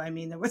bags. So, I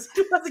mean, it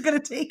wasn't going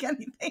to take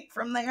anything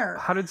from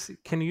there.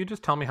 Can you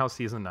just tell me how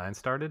season 9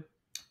 started?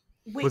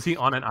 Wait, was he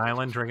on an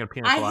island drinking a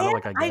pina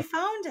colada? I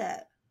found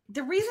it.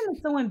 The reason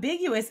it's so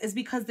ambiguous is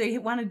because they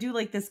want to do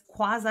like this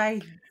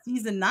quasi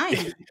season 9,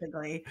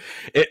 basically.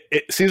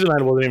 Season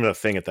 9 wasn't even a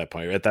thing at that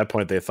point. At that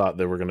point, they thought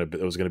it was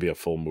going to be a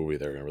full movie.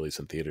 They were going to release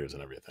in theaters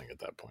and everything at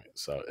that point.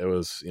 So it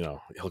was,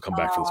 he'll come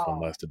back for this one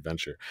last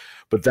adventure.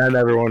 But then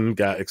everyone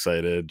got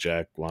excited.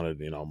 Jack wanted,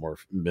 more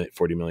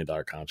 $40 million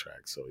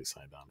contract, so he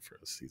signed on for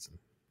a season.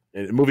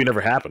 And the movie never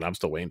happened. I'm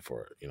still waiting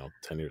for it,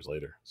 10 years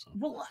later. So.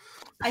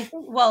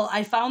 Well,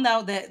 I found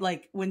out that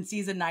like when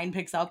season 9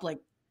 picks up,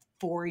 like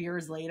 4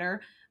 years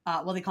later,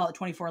 they call it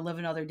 24 Live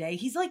Another Day.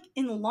 He's like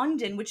in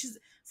London, which is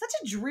such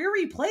a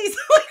dreary place.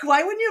 Like,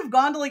 why wouldn't you have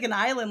gone to like an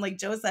island, like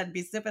Joe said, and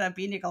be sipping on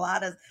pina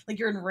coladas? Like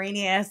you're in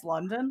rainy ass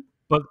London.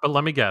 But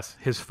let me guess.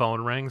 His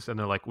phone rings and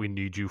they're like, "We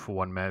need you for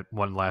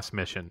one last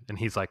mission," and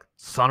he's like,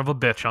 "Son of a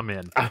bitch, I'm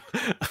in."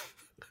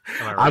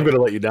 I'm going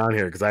to let you down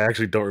here because I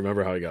actually don't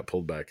remember how he got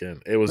pulled back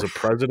in. It was a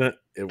president.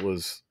 It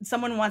was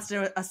someone wants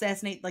to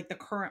assassinate like the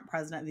current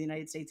president of the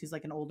United States, who's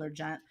like an older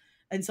gent.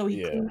 And so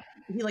he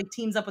like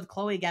teams up with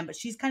Chloe again, but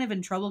she's kind of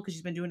in trouble because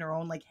she's been doing her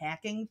own like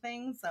hacking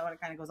thing. So it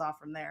kind of goes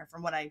off from there,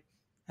 from what I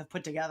have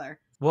put together.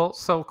 Well,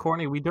 so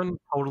Courtney, we didn't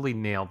totally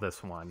nail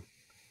this one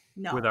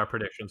with our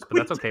predictions, but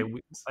that's okay.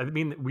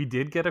 We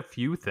did get a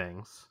few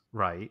things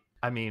right.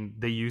 I mean,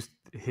 they used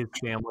his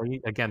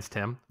family against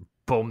him.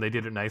 Boom, they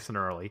did it nice and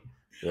early.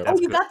 Yep. Oh,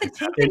 you got the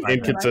taken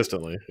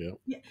inconsistently. Right?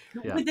 Yeah.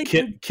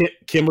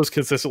 Kim was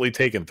consistently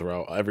taken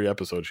throughout every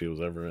episode she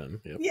was ever in.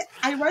 Yep. Yeah,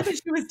 I read that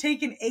she was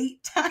taken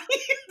 8 times.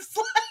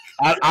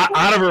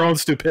 out of her own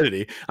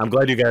stupidity. I'm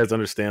glad you guys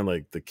understand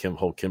like the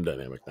whole Kim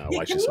dynamic now. Yeah,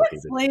 why can she's you so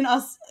explain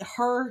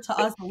her to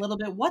us a little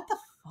bit? What the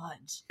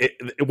fudge?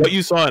 What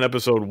you saw in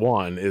episode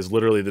 1 is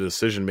literally the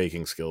decision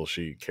making skills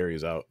she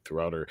carries out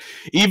throughout her.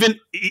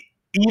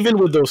 Even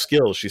with those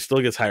skills, she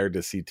still gets hired to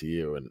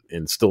CTU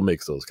and still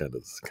makes those kinds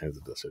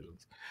of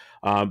decisions.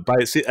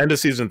 By end of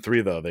season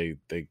 3, though, they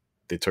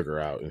took her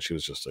out, and she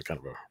was just a kind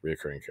of a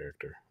reoccurring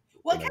character.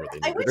 Well,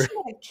 I wish she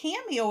had a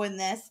cameo in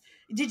this.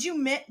 Did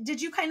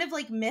you kind of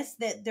like miss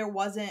that there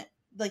wasn't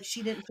like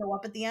she didn't show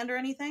up at the end or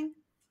anything?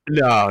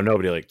 No,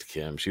 nobody liked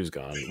Kim. She was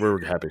gone. We were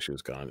happy she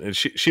was gone, and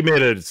she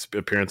made an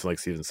appearance in like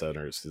season 7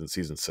 or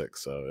season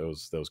 6, so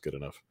that was good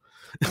enough.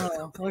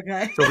 Oh,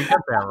 okay. So we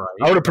got that right.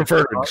 I would have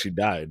preferred if she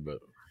died, but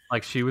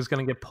like she was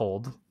going to get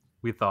pulled.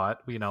 We thought,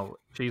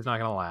 she's not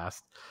going to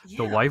last. Yeah.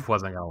 The wife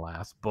wasn't going to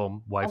last.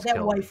 Boom, wife's killed.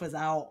 That wife was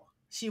out.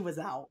 She was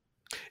out.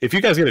 If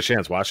you guys get a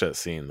chance, watch that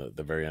scene at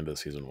the very end of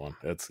season 1.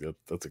 That's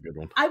a good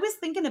one. I was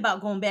thinking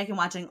about going back and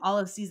watching all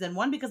of season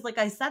 1 because, like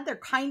I said, they're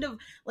kind of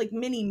like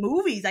mini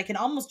movies. I can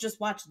almost just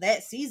watch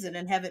that season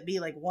and have it be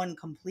like one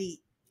complete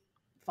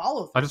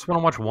follow through. I just want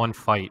to watch one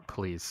fight,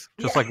 please.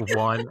 Just like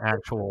one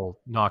actual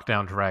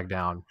knockdown, drag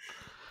down.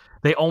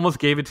 They almost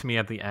gave it to me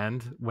at the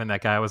end when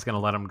that guy was going to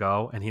let him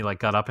go, and he like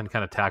got up and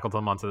kind of tackled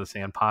him onto the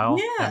sand pile,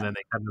 and then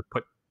they kind of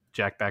put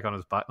Jack back on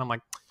his butt, and I'm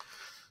like,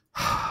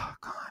 oh,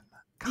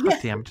 God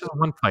damn, just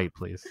one fight,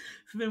 please.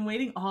 I've been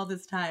waiting all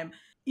this time.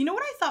 You know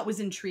what I thought was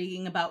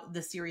intriguing about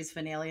the series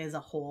finale as a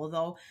whole,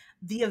 though?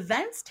 The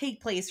events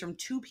take place from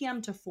 2 p.m.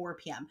 to 4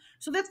 p.m.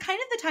 So that's kind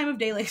of the time of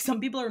day, like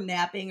some people are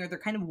napping or they're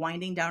kind of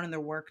winding down in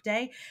their work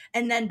day.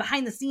 And then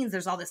behind the scenes,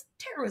 there's all this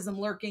terrorism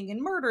lurking and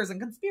murders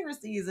and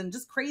conspiracies and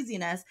just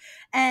craziness.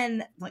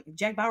 And like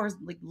Jack Bauer's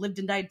like lived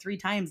and died 3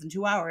 times in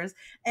 2 hours.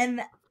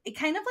 And it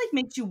kind of like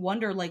makes you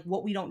wonder like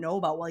what we don't know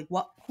about, like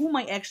who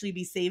might actually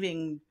be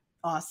saving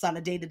us on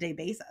a day-to-day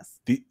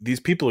basis. These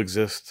people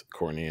exist,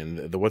 Courtney, and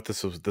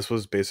this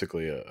was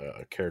basically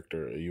a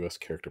U.S.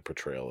 character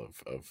portrayal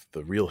of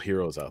the real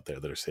heroes out there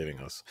that are saving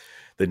us.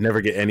 They'd never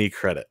get any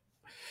credit.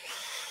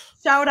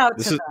 Shout out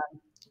to them.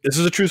 This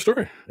is a true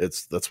story.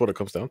 That's what it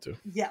comes down to.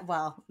 Yeah,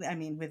 well, I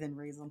mean, within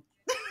reason.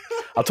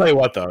 I'll tell you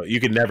what, though,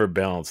 you can never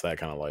balance that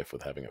kind of life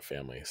with having a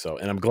family. So,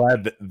 and I'm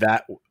glad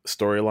that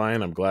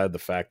storyline, I'm glad the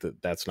fact that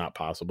that's not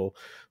possible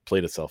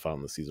played itself out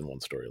in the season 1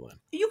 storyline.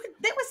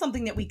 That was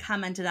something that we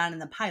commented on in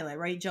the pilot,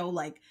 right, Joe?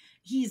 Like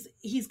he's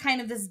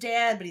kind of this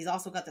dad, but he's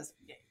also got this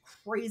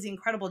crazy,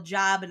 incredible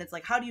job. And it's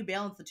like, how do you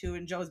balance the two?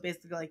 And Joe's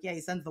basically like, yeah,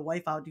 he sends the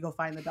wife out to go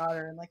find the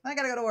daughter and like, I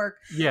gotta go to work.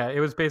 Yeah, it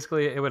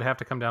would have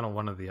to come down to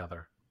one or the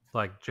other.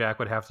 Like Jack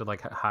would have to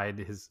like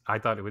hide I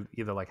thought it would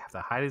either like have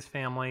to hide his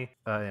family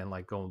and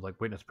like go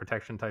like witness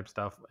protection type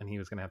stuff, and he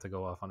was going to have to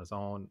go off on his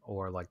own,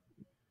 or like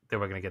they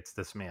were going to get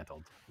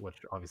dismantled, which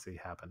obviously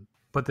happened.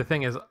 But the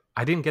thing is,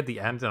 I didn't get the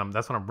end, and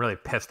that's what I'm really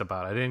pissed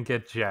about. I didn't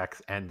get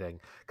Jack's ending,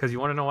 because you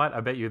want to know what?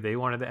 I bet you they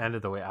wanted to end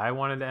it the way I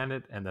wanted to end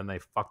it, and then they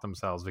fucked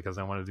themselves because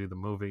they wanted to do the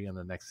movie and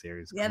the next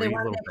series. Yeah, they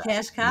wanted that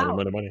cash cow.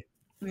 Money.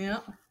 Yeah.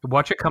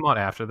 Watch it come out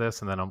after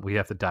this, and then we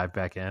have to dive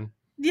back in.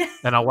 Yeah.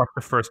 And I'll watch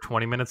the first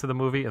 20 minutes of the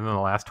movie and then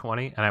the last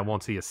 20, and I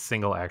won't see a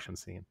single action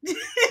scene.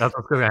 That's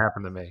what's going to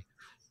happen to me.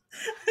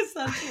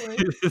 Essentially.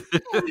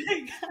 Oh my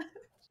God.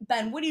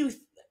 Ben, what do you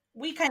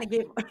we kind of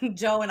gave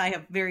Joe and I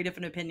have very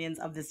different opinions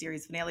of the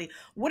series finale.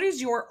 What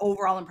is your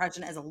overall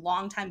impression as a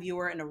longtime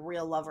viewer and a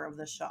real lover of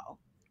the show?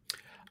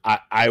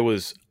 I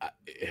was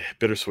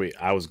bittersweet.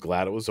 I was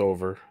glad it was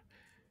over,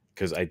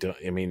 because it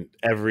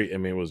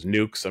was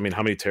nukes. I mean,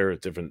 how many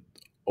different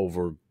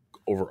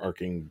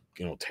overarching,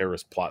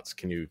 terrorist plots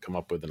can you come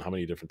up with, and how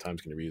many different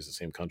times can you reuse the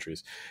same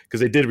countries? Because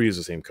they did reuse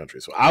the same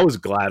countries. So I was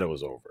glad it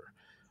was over.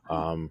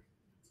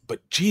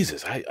 But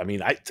Jesus,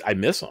 I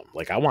miss them.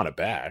 Like, I want it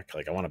back.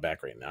 Like, I want it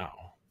back right now.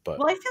 But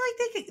well, I feel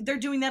like they're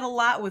doing that a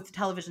lot with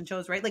television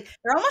shows, right? Like,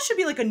 there almost should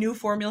be like a new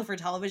formula for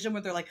television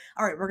where they're like,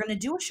 all right, we're going to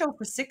do a show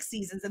for 6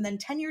 seasons, and then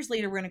 10 years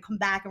later, we're going to come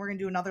back and we're going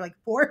to do another like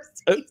 4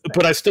 seasons.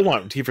 But I still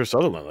want Kiefer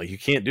Sutherland. Like, you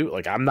can't do it.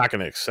 Like, I'm not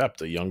going to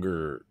accept a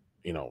younger,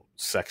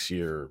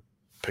 sexier,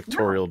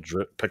 pictorial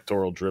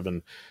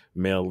driven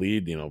male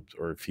lead,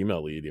 or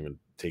female lead even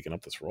taking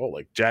up this role.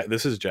 Like,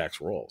 this is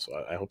Jack's role.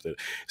 So I hope that.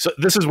 So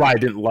this is why I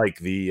didn't like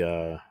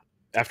the.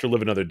 After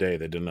Live Another Day,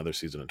 they did another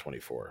season in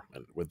 24,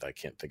 and I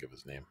can't think of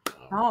his name.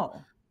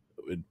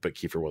 But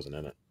Kiefer wasn't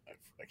in it.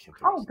 I can't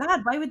think. Oh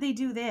God, why would they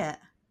do that?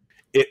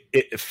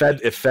 It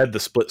fed the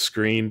split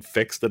screen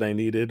fix that I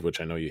needed,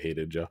 which I know you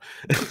hated, Joe.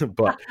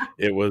 But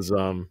it was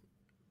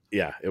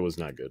it was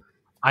not good.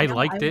 I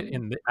liked it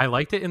in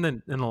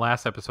the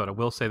last episode. I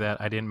will say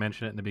that I didn't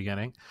mention it in the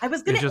beginning. I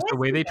was going to just the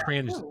way they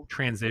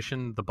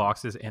transitioned the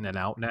boxes in and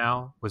out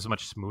now was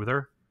much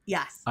smoother.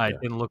 Yes, it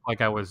didn't look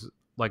like I was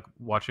like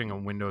watching a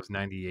Windows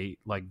 98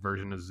 like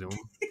version of Zoom.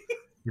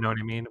 You know what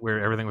I mean?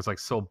 Where everything was like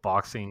so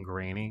boxy and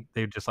grainy.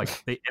 They just like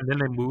and then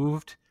they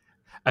moved.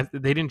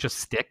 They didn't just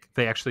stick.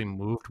 They actually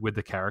moved with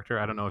the character.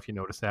 I don't know if you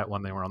noticed that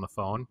when they were on the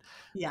phone.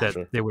 Yeah,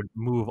 that they would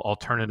move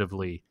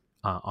alternatively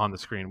on the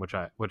screen, which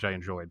I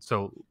enjoyed.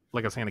 So,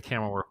 like I was saying, the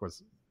camera work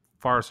was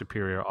far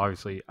superior.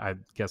 Obviously,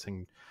 I'm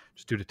guessing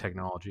just due to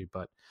technology,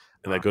 but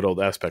and that good old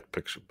aspect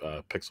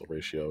pixel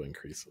ratio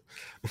increase.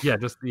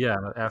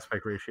 The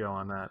aspect ratio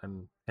on that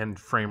and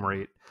frame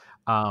rate.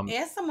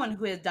 As someone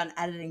who has done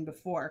editing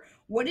before,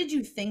 what did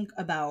you think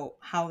about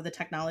how the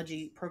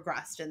technology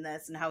progressed in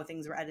this and how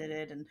things were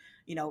edited? And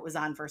it was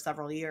on for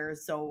several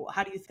years. So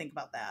how do you think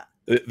about that?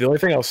 The only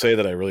thing I'll say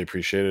that I really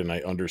appreciated and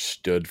I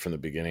understood from the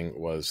beginning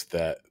was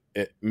that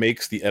it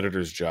makes the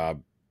editor's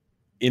job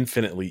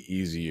infinitely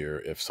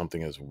easier if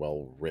something is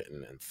well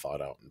written and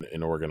thought out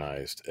and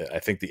organized. I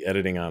think the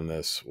editing on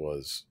this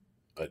was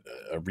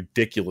a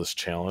ridiculous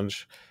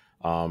challenge.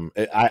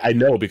 I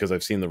know because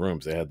I've seen the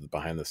rooms. They had the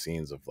behind the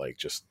scenes of like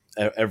just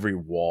every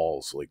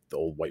walls, like the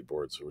old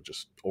whiteboards were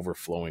just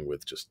overflowing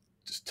with just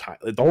time.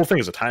 The whole thing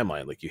is a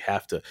timeline. Like, you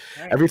have to,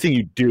 everything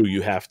you do,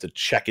 you have to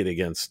check it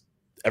against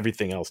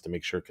everything else to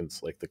make sure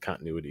the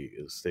continuity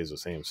stays the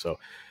same. So,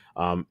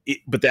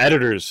 but the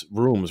editors'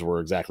 rooms were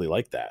exactly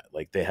like that.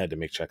 Like, they had to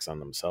make checks on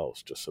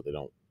themselves just so they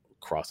don't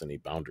cross any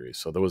boundaries.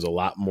 So there was a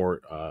lot more.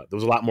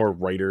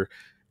 Writer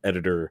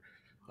editor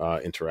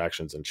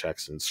interactions and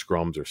checks and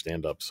scrums or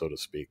stand-ups, so to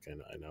speak.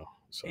 And I know,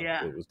 so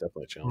it was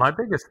definitely a challenge. My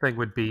biggest thing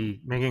would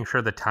be making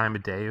sure the time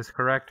of day is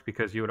correct,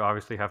 because you would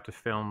obviously have to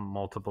film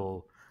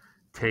multiple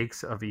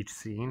takes of each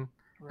scene,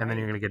 and then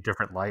you're going to get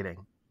different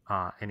lighting.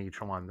 in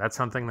each one. That's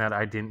something that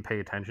I didn't pay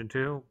attention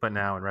to, but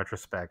now in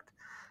retrospect,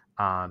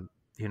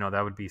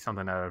 that would be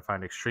something that I would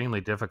find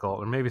extremely difficult,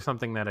 or maybe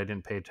something that I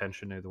didn't pay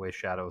attention to, the way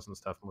shadows and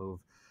stuff move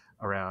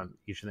around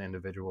each of the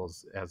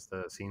individuals as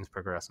the scenes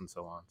progress and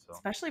so on. So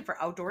especially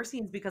for outdoor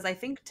scenes, because I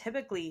think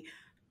typically,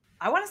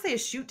 I want to say a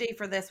shoot day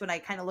for this, when I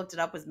kind of looked it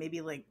up, was maybe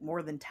like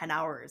more than 10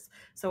 hours.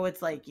 So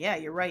it's like, yeah,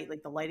 you're right.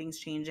 Like the lighting's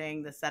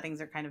changing, the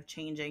settings are kind of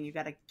changing. You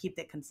got to keep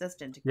it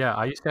consistent. Yeah,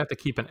 I used to have to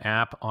keep an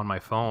app on my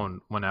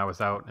phone when I was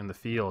out in the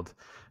field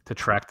to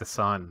track the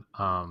sun,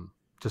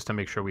 just to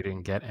make sure we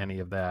didn't get any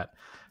of that,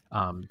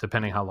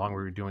 depending how long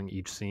we were doing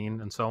each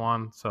scene and so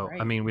on. So, Right.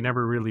 I mean, we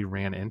never really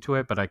ran into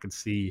it, but I could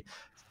see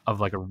of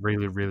like a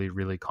really, really,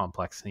 really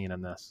complex scene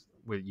in this,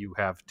 where you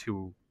have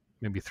 2,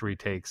 maybe 3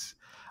 takes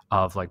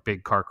of like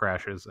big car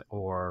crashes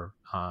or,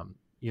 a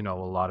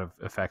lot of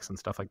effects and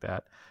stuff like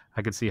that.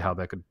 I could see how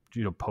that could,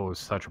 pose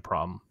such a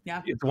problem.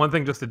 Yeah. It's one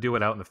thing just to do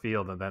it out in the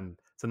field, and then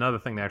it's another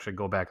thing to actually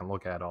go back and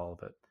look at all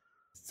of it.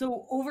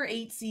 So over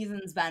 8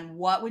 seasons, Ben,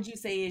 what would you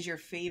say is your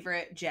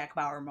favorite Jack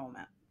Bauer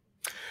moment?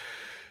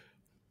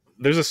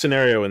 There's a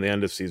scenario in the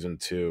end of season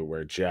 2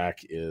 where Jack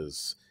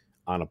is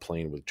on a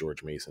plane with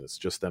George Mason. It's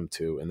just them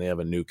two, and they have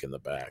a nuke in the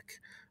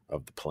back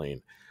of the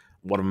plane.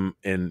 And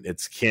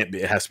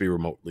it has to be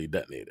remotely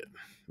detonated,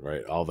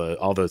 right? All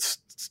the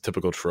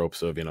typical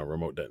tropes of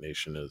remote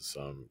detonation is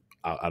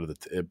out of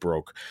it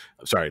broke.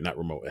 Sorry, not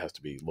remote. It has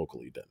to be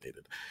locally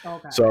detonated.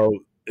 Okay.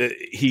 So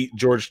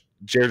George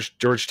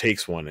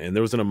takes one, and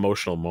there was an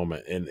emotional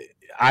moment, and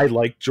I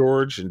liked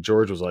George, and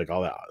George was like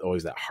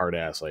always that hard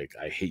ass, like,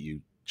 I hate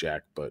you,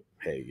 Jack, but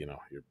hey,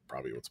 you're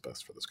probably what's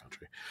best for this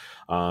country.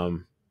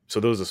 So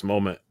there was this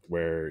moment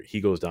where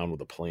he goes down with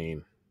a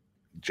plane.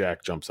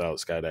 Jack jumps out,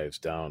 skydives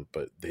down,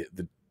 but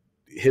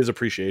his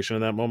appreciation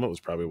in that moment was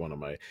probably one of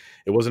my.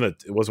 It wasn't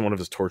one of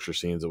his torture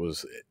scenes. It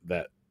was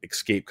that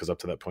escape, because up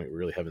to that point we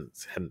really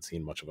hadn't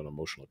seen much of an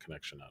emotional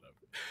connection out of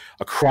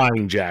a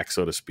crying Jack,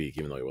 so to speak,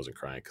 even though he wasn't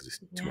crying because he's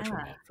too much of a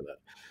man for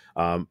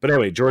that. But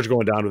anyway, George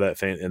going down to that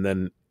thing, and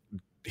then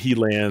he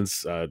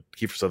lands.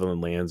 Kiefer Sutherland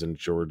lands, and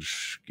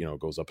George,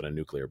 goes up in a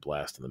nuclear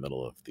blast in the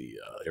middle of the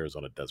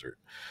Arizona desert.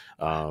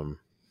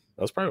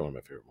 That was probably one of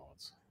my favorite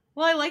moments.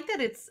 Well, I like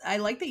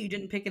that you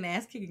didn't pick an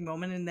ass kicking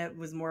moment, and that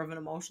was more of an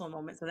emotional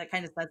moment. So that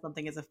kind of says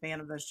something as a fan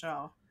of this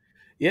show.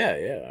 Yeah.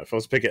 If I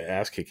was to pick an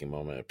ass kicking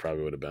moment, it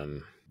probably would have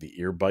been the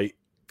ear bite,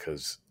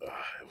 because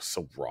it was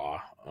so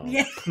raw.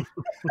 Yeah,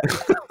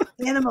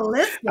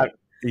 animalistic.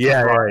 He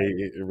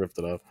ripped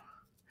it up.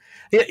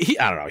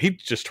 Yeah, I don't know. He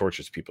just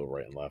tortures people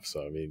right and left.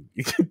 So I mean,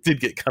 you did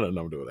get kind of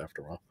numb to it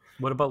after a while.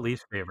 What about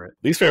least favorite?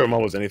 Least favorite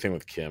moment was anything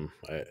with Kim.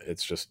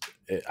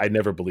 I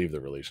never believed the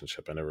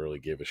relationship. I never really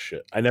gave a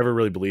shit. I never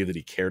really believed that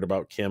he cared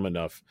about Kim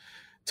enough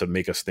to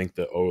make us think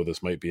that,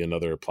 this might be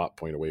another plot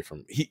point away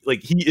from he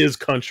is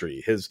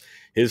country. His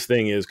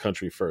thing is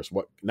country first.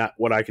 Not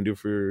what I can do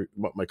for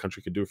what my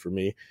country could do for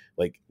me.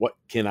 Like, what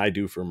can I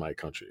do for my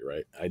country?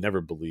 Right. I never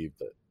believed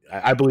that.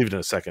 I believed in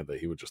a second that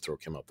he would just throw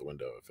Kim out the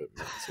window if it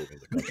meant saving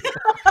the country.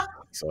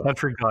 So.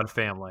 Country God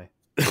family.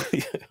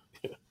 Yeah.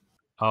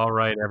 All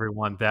right,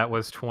 everyone. That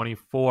was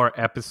 24,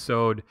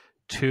 episode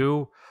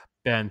 2.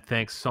 Ben,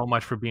 thanks so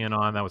much for being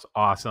on. That was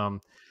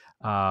awesome.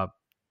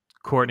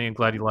 Courtney, I'm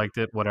glad you liked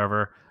it.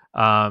 Whatever.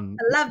 I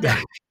loved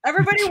it.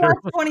 Everybody watch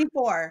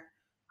 24.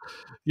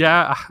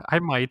 Yeah, I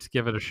might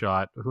give it a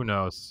shot. Who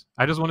knows?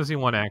 I just want to see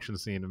one action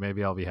scene, and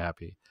maybe I'll be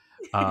happy.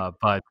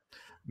 But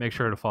make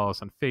sure to follow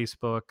us on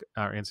Facebook.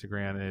 Our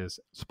Instagram is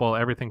Spoil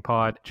Everything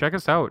Pod. Check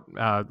us out.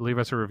 Leave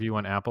us a review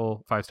on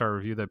Apple. 5-star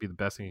review. That'd be the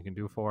best thing you can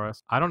do for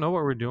us. I don't know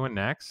what we're doing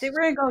next. I think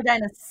we're going to go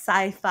down a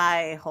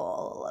sci-fi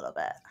hole a little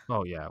bit.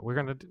 Oh, yeah.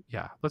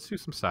 Let's do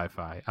some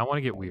sci-fi. I want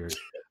to get weird.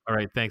 All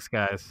right. Thanks,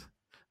 guys.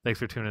 Thanks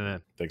for tuning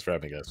in. Thanks for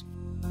having me,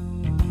 guys.